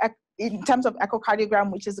in terms of echocardiogram,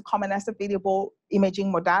 which is the commonest available imaging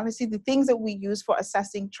modality, the things that we use for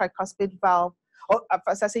assessing tricuspid valve or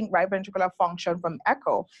for assessing right ventricular function from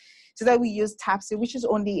echo, so that we use TAPSE, which is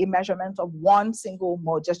only a measurement of one single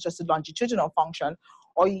mode, just a longitudinal function,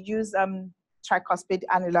 or you use tricuspid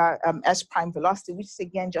annular S prime velocity, which is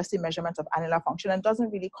again just a measurement of annular function and doesn't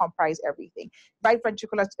really comprise everything. Right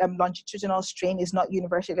ventricular longitudinal strain is not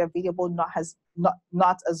universally available,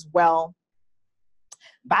 not as well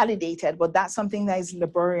validated, but that's something that is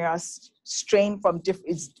laborious. Strain from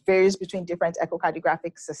it varies between different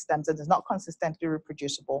echocardiographic systems and is not consistently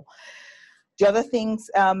reproducible. The other things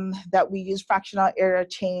that we use, fractional area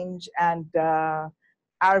change and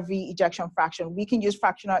RV ejection fraction. We can use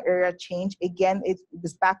fractional area change. Again, it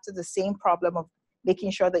goes back to the same problem of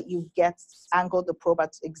making sure that you angle the probe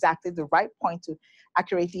at exactly the right point to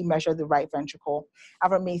accurately measure the right ventricle.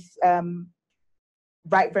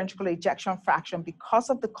 Right ventricular ejection fraction, because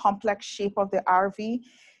of the complex shape of the RV,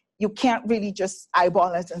 you can't really just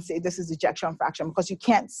eyeball it and say this is ejection fraction, because you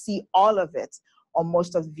can't see all of it on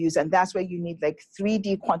most of the views. And that's where you need like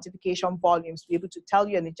 3D quantification volumes to be able to tell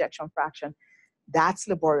you an ejection fraction. That's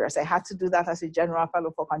laborious. I had to do that as a general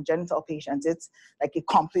fellow for congenital patients. It's like a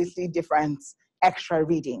completely different extra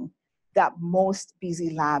reading that most busy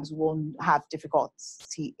labs will have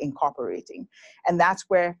difficulty incorporating. And that's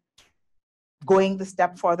where, going the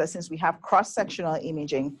step further, since we have cross-sectional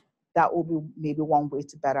imaging, that will be maybe one way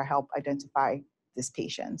to better help identify these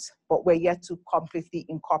patients. But we're yet to completely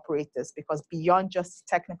incorporate this, because beyond just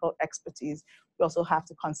technical expertise, we also have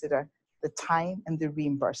to consider the time and the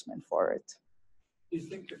reimbursement for it. Do you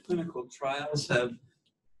think the clinical trials have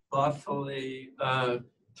thoughtfully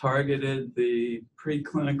targeted the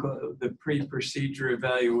preclinical, the pre-procedure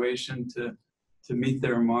evaluation to meet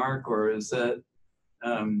their mark, or is that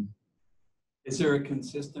is there a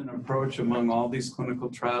consistent approach among all these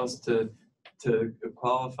clinical trials to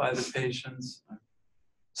qualify the patients?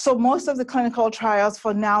 So most of the clinical trials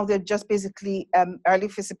for now, they're just basically early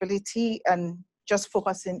feasibility and just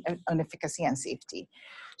focusing on efficacy and safety.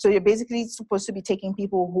 So you're basically supposed to be taking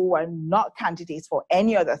people who are not candidates for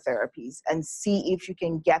any other therapies and see if you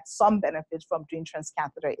can get some benefit from doing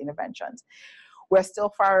transcatheter interventions. We're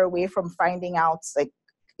still far away from finding out, like,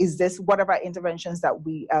 is this, what of our interventions that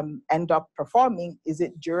we end up performing, is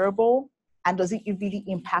it durable? And does it really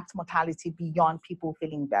impact mortality beyond people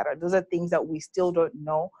feeling better? Those are things that we still don't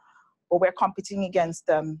know, but we're competing against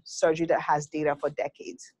surgery that has data for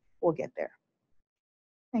decades. We'll get there.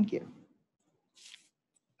 Thank you.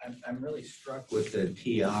 I'm really struck with the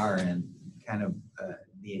PR and kind of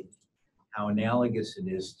how analogous it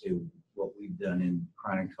is to what we've done in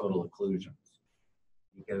chronic total occlusions.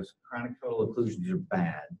 Because chronic total occlusions are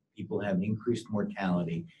bad. People have increased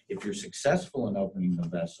mortality. If you're successful in opening the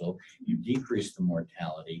vessel, you decrease the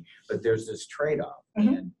mortality, but there's this trade-off.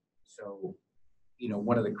 Mm-hmm. And so, you know,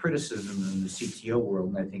 one of the criticisms in the CTO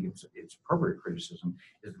world, and I think it's appropriate criticism,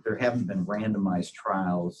 is that there haven't been randomized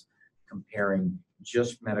trials comparing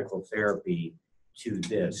just medical therapy to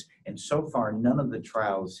this. And so far, none of the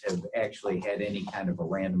trials have actually had any kind of a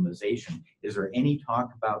randomization. Is there any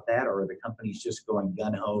talk about that, or are the companies just going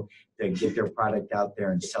gung-ho to get their product out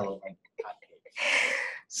there and sell it like hotcakes?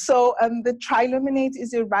 So the Triluminate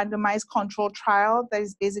is a randomized control trial that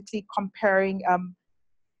is basically comparing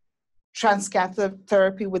transcatheter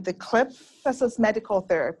therapy with the clip versus medical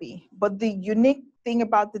therapy. But the unique thing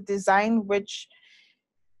about the design, which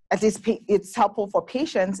at least it's helpful for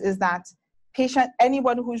patients, is that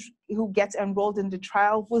anyone who gets enrolled in the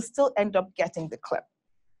trial will still end up getting the clip.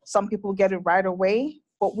 Some people get it right away,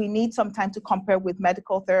 but we need some time to compare with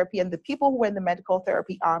medical therapy, and the people who are in the medical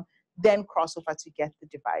therapy arm then cross over to get the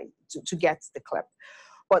device, to get the clip.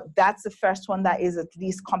 But that's the first one that is at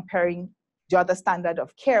least comparing the other standard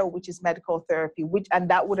of care, which is medical therapy, and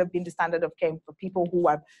that would have been the standard of care for people who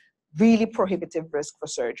have really prohibitive risk for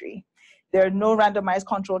surgery. There are no randomized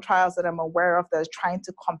controlled trials that I'm aware of that are trying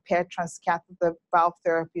to compare transcatheter valve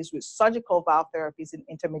therapies with surgical valve therapies in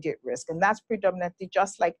intermediate risk. And that's predominantly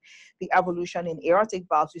just like the evolution in aortic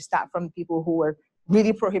valves. We start from people who are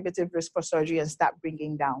really prohibitive risk for surgery and start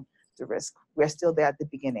bringing down the risk. We're still there at the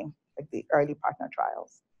beginning, like the early partner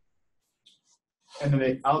trials. And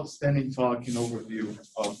an outstanding talk and overview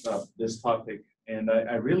of this topic. And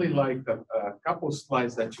I really liked a couple of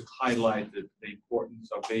slides that you highlighted the importance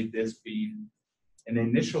of this being an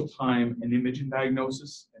initial time in imaging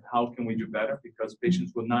diagnosis and how can we do better, because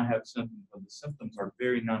patients will not have symptoms, but the symptoms are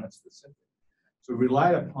very non-specific. So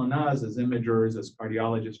rely upon us as imagers, as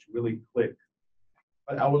cardiologists to really click.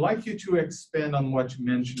 But I would like you to expand on what you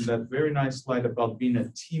mentioned, that very nice slide about being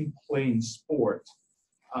a team playing sport.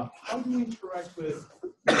 How do you interact with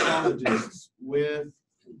nephrologists, with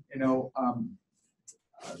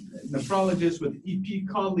nephrologists, with EP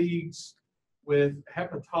colleagues, with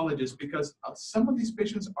hepatologists, because some of these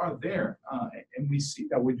patients are there, and we see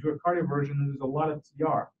that we do a cardioversion and there's a lot of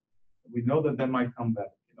TR. We know that might come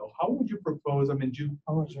back. How would you propose? I mean, do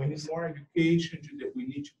we need more education? Do we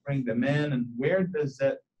need to bring them in, and where does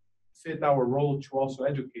that fit our role to also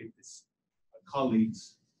educate these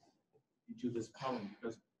colleagues into this problem?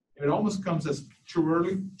 Because it almost comes as too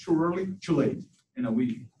early, too late.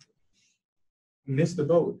 We missed the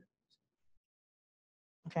boat.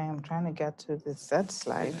 Okay, I'm trying to get to the Z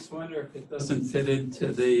slide. I just wonder if it doesn't fit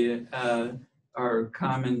into the our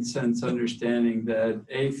common sense understanding that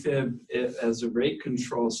AFib as a rate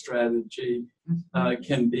control strategy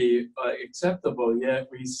can be acceptable. Yet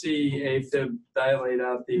we see AFib dilate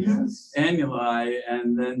out the annuli,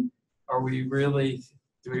 and then do we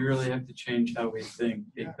really have to change how we think?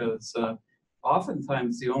 Because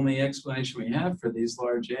oftentimes the only explanation we have for these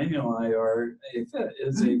large annuli is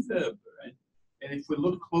AFib, right? And if we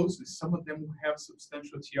look closely, some of them have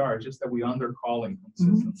substantial TR, just that we undercalling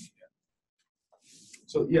consistently.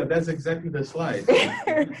 So yeah, that's exactly the slide.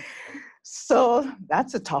 So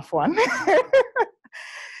that's a tough one.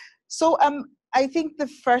 So I think the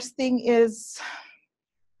first thing is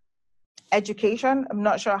education. I'm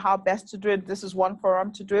not sure how best to do it. This is one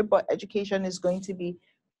forum to do it, but education is going to be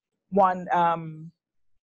one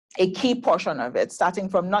a key portion of it, starting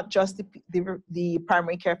from not just the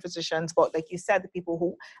primary care physicians, but like you said, the people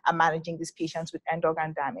who are managing these patients with end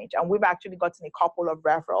organ damage. And we've actually gotten a couple of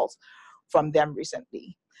referrals from them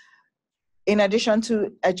recently. In addition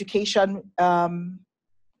to education,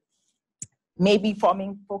 maybe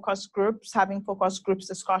forming focus groups, having focus groups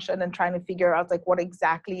discussion and trying to figure out like what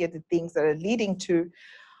exactly are the things that are leading to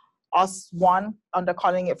us, one,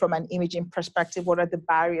 undercalling it from an imaging perspective. What are the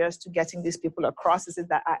barriers to getting these people across? Is it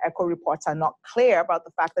that our echo reports are not clear about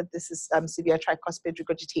the fact that this is severe tricuspid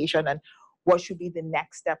regurgitation, and what should be the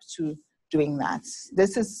next steps to doing that?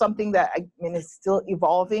 This is something that, I mean, it's still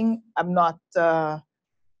evolving. I'm not, it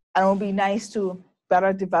would be nice to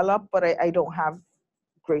better develop, but I don't have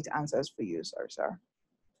great answers for you, sir.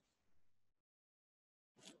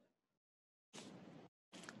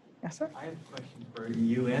 Yes, sir? I have a question for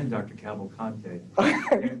you and Dr. Cavalcante.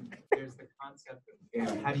 There's the concept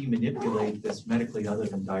of how do you manipulate this medically other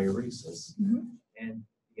than diuresis? And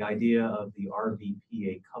the idea of the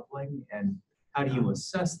RVPA coupling, and how do you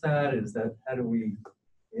assess that? How do we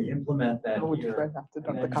implement that here? Dr.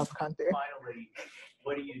 Cavalcante. Finally,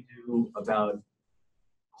 what do you do about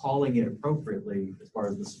calling it appropriately as far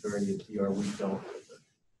as the severity of TR we dealt with it?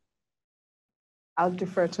 I'll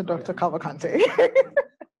defer to Dr. Cavalcante.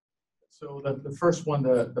 So the first one,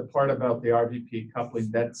 the part about the RVP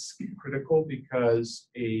coupling, that's critical, because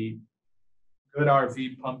a good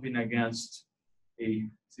RV pumping against a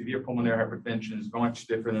severe pulmonary hypertension is much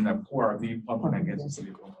different than a poor RV pumping against a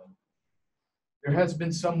severe pulmonary. There has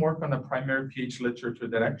been some work on the primary pH literature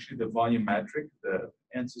that actually the volumetric, the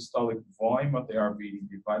end-systolic volume of the RV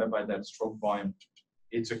divided by that stroke volume,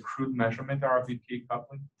 it's a crude measurement, RVP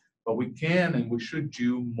coupling. But we can and we should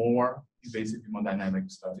do more invasive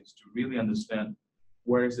hemodynamic studies to really understand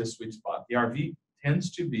where is the sweet spot. The RV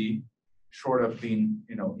tends to be, short of being,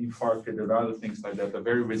 infarcted or other things like that, a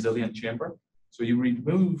very resilient chamber. So you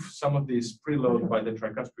remove some of this preload by the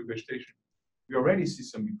tricuspid regurgitation, we already see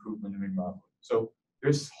some improvement in remodeling. So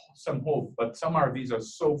there's some hope, but some RVs are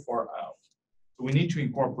so far out. So we need to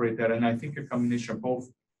incorporate that, and I think a combination of both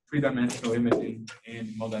three-dimensional imaging and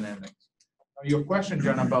hemodynamics. Now, your question,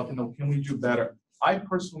 John, about, can we do better? I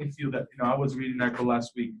personally feel that, I was reading echo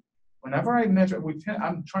last week. Whenever I measure,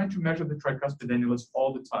 I'm trying to measure the tricuspid annulus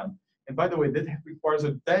all the time. And by the way, that requires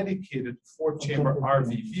a dedicated 4-chamber RV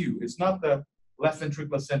view. It's not the left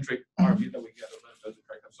ventricular-centric RV that we get of the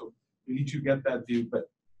tricuspid. So we need to get that view. But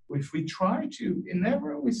if we try to,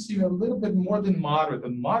 whenever we see a little bit more than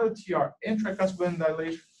moderate TR and tricuspid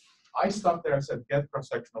dilation, I stopped there and said, get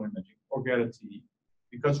cross-sectional imaging or get a TE,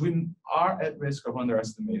 because we are at risk of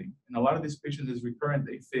underestimating. And a lot of these patients is recurrent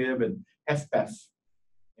AFib and HFpEF.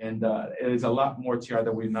 And it is a lot more TR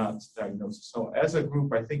that we're not diagnosed. So as a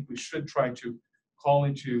group, I think we should try to call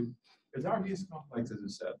into, because RV is complex, as I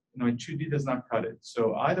said, and 2D does not cut it.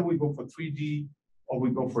 So either we go for 3D, or we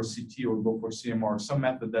go for CT, or we go for CMR, some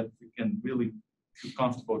method that we can really feel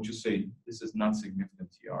comfortable to say this is not significant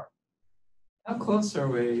TR. How close are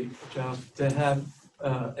we, Jeff, to have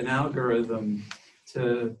an algorithm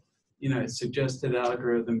to, a suggested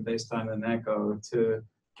algorithm based on an echo to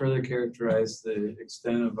further characterize the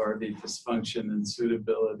extent of RV dysfunction and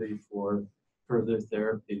suitability for further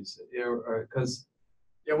therapies? Because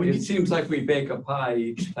it seems like we bake a pie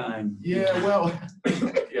each time. Yeah, well,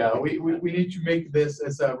 we need to make this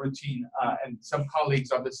as a routine. And some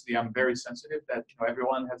colleagues, obviously, I'm very sensitive that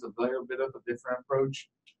everyone has a little bit of a different approach.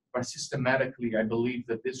 But systematically, I believe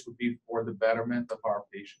that this would be for the betterment of our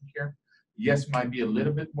patient care. Yes, might be a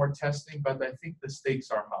little bit more testing, but I think the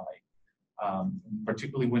stakes are high,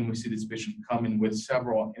 particularly when we see this patient coming with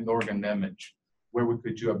several end-organ damage, where we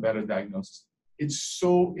could do a better diagnosis. It's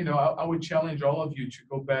so, I would challenge all of you to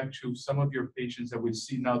go back to some of your patients that we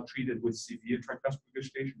see now treated with severe tricuspid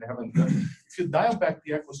regurgitation. They haven't done. If you dial back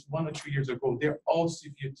the echoes 1 or 2 years ago, they're all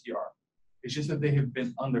severe TR. It's just that they have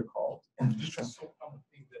been undercalled. And it's just so common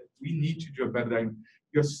thing that we need to do a better diagnosis.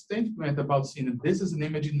 Your statement about seeing that this is an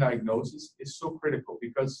imaging diagnosis is so critical,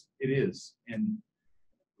 because it is, and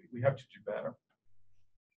we have to do better.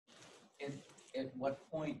 At what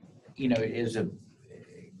point,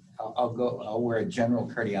 I'll wear a general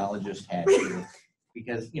cardiologist hat here,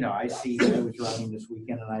 because, I was running this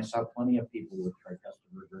weekend and I saw plenty of people with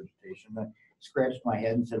tricuspid regurgitation. I scratched my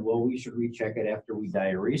head and said, well, we should recheck it after we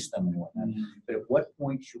diurese them and whatnot. Mm-hmm. But at what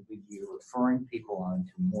point should we be referring people on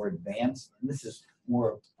to more advanced, and this is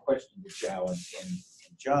more a question to Joe and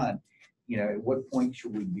John, at what point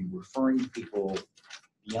should we be referring people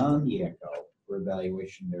beyond the echo for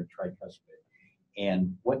evaluation of their tricuspid?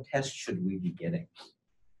 And what tests should we be getting?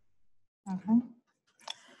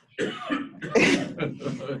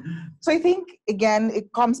 So I think, again,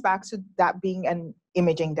 it comes back to that being an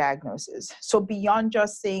imaging diagnosis. So beyond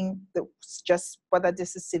just saying just whether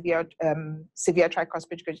this is severe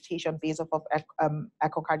tricuspid regurgitation based off of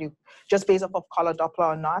echocardiogram, just based off of color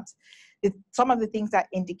Doppler or not, some of the things that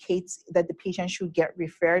indicates that the patient should get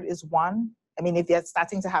referred is one. I mean, if they're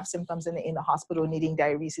starting to have symptoms in the hospital needing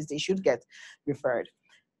diuresis, they should get referred.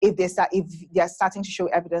 If they're starting to show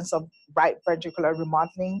evidence of right ventricular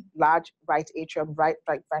remodeling, large right atrium, right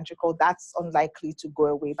ventricle, that's unlikely to go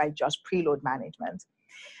away by just preload management.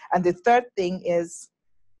 And the third thing is,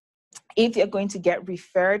 if you're going to get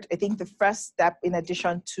referred, I think the first step, in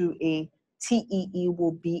addition to a TEE,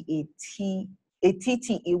 will be a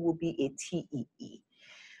TTE will be a TEE.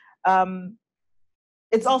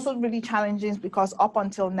 It's also really challenging because up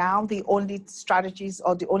until now, the only strategies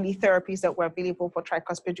or the only therapies that were available for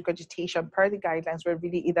tricuspid regurgitation per the guidelines were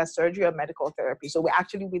really either surgery or medical therapy. So we're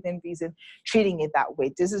actually within reason treating it that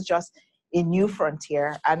way. This is just a new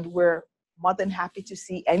frontier, and we're more than happy to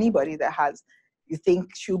see anybody that you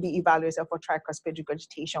think should be evaluated for tricuspid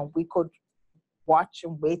regurgitation. We could watch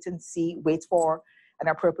and wait for an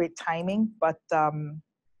appropriate timing, but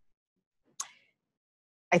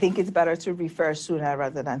I think it's better to refer sooner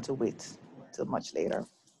rather than to wait till much later.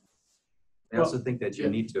 I also think that you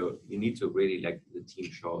need to really, like the team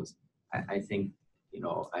shows. I think,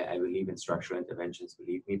 I believe in structural interventions,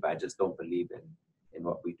 believe me, but I just don't believe in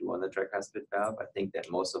what we do on the tricuspid valve. I think that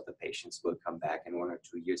most of the patients will come back in 1 or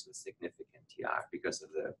 2 years with significant TR because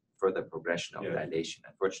of the further progression of dilation.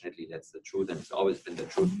 Unfortunately, that's the truth, and it's always been the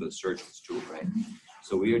truth for the surgeons too, right?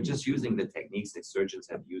 So we are just using the techniques that surgeons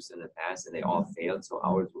have used in the past, and they all failed, so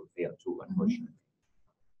ours will fail too, unfortunately.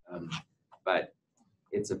 But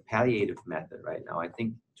it's a palliative method right now. I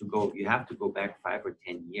think you have to go back 5 or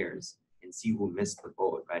 10 years and see who missed the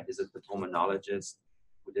boat, right? Is it the pulmonologist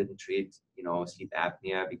who didn't treat, sleep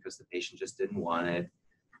apnea because the patient just didn't want it?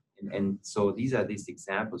 And so these are these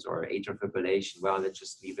examples, or atrial fibrillation. Well, let's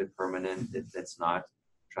just leave it permanent. Let's not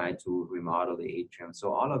try to remodel the atrium.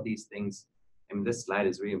 So all of these things, I mean, this slide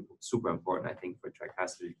is really super important, I think, for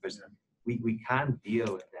tricuspid, because we can't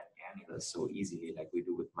deal with that annulus so easily like we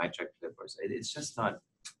do with mitral clippers. It's just not,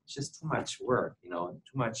 it's just too much work, you know,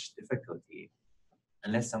 too much difficulty.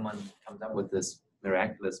 Unless someone comes up with this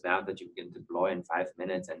miraculous valve that you can deploy in 5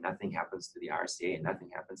 minutes and nothing happens to the RCA and nothing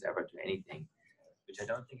happens ever to anything, which I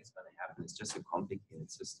don't think is going to happen. It's just a complicated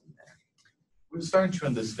system there. We're starting to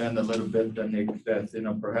understand a little bit, Nick, that, you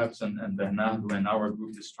know, perhaps, and Bernardo and our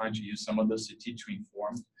group is trying to use some of the CT to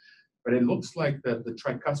inform, but it looks like that the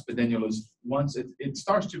tricuspid annulus, once it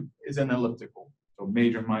starts to, is an elliptical, so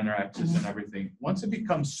major, minor axis and everything. Once it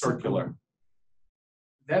becomes circular,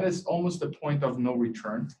 that is almost the point of no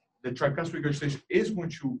return. The tricuspid regurgitation is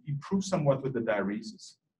going to improve somewhat with the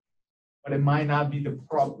diuresis, but it might not be the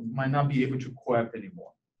problem, might not be able to coapt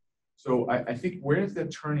anymore. So I think where is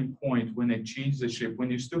that turning point when it changes the shape? When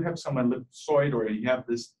you still have some ellipsoid or you have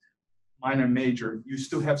this minor major, you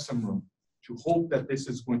still have some room to hope that this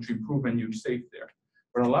is going to improve and you're safe there.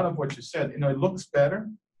 But a lot of what you said, you know, it looks better.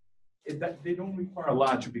 They don't require a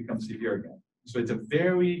lot to become severe again. So it's a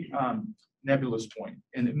very nebulous point.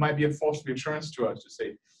 And it might be a false reassurance to us to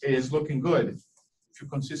say, hey, it's looking good. If you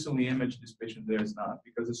consistently image this patient, there is not,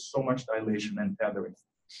 because there's so much dilation and tethering.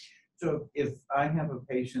 So if I have a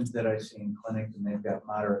patient that I see in clinic and they've got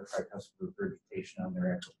moderate tricuspid regurgitation on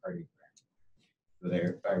their echocardiogram,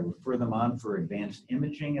 do I refer them on for advanced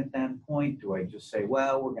imaging at that point? Do I just say,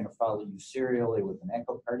 well, we're going to follow you serially with an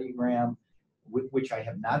echocardiogram, which I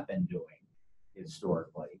have not been doing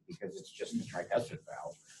historically because it's just a tricuspid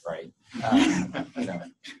valve, right? You know.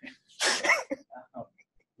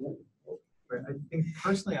 I think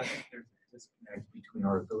personally, I think there's a disconnect between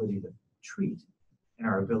our ability to treat and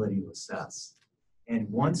our ability to assess. And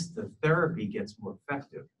once the therapy gets more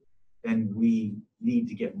effective, then we need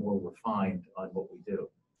to get more refined on what we do.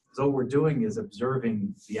 So what we're doing is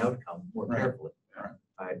observing the outcome more carefully.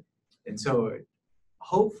 Right? And so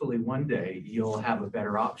hopefully one day you'll have a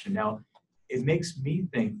better option. Now, it makes me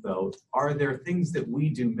think though, are there things that we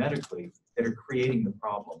do medically that are creating the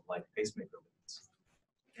problem, like pacemaker leads?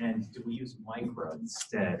 And do we use micro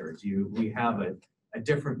instead, or do we have a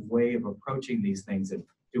different way of approaching these things? And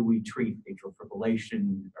do we treat atrial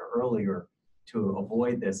fibrillation earlier to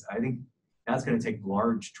avoid this? I think that's going to take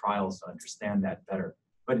large trials to understand that better.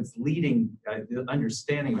 But it's leading, the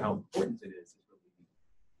understanding of how important it is really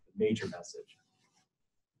the major message.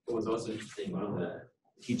 What was also interesting on the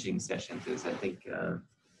teaching sessions is, I think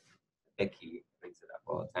Becky brings it up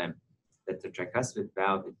all the time, that the tricuspid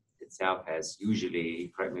valve itself has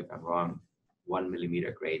usually, correct me if I'm wrong, 1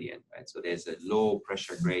 millimeter gradient, right? So there's a low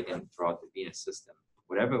pressure gradient throughout the venous system.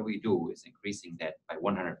 Whatever we do is increasing that by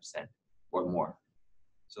 100% or more.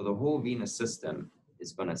 So the whole venous system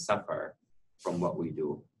is going to suffer from what we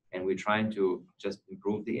do. And we're trying to just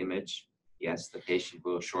improve the image. Yes, the patient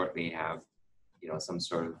will shortly have, you know, some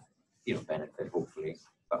sort of, you know, benefit, hopefully,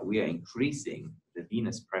 but we are increasing the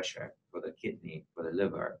venous pressure for the kidney, for the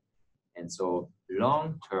liver. And so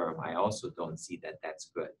long term, I also don't see that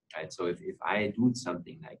that's good, right? So if I do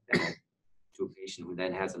something like that to a patient who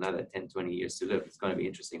then has another 10, 20 years to live, it's going to be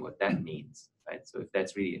interesting what that means, right? So if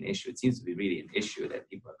that's really an issue, it seems to be really an issue that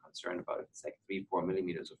people are concerned about. It's like 3-4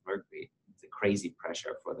 millimeters of mercury. It's a crazy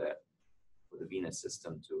pressure for the venous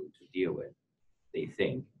system to deal with, they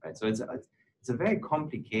think, right? So it's a very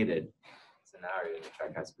complicated scenario in the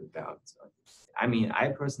tricuspid valve. So, I mean, I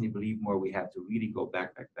personally believe more we have to really go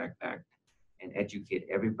back and educate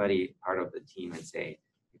everybody part of the team and say,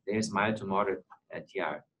 if there's mild to moderate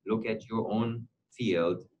TR, look at your own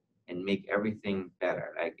field and make everything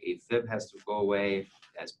better. Like AFib has to go away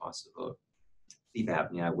as possible. Sleep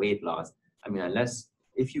apnea, weight loss. I mean,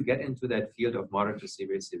 if you get into that field of moderate to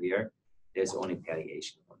severe, there's only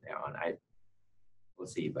palliation from there on. We'll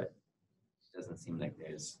see, but it doesn't seem like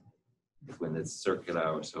there's, when it's circular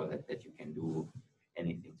or so, that you can do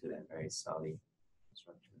anything to that very solid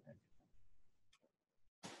structure.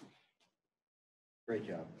 Great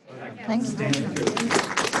job. Thanks.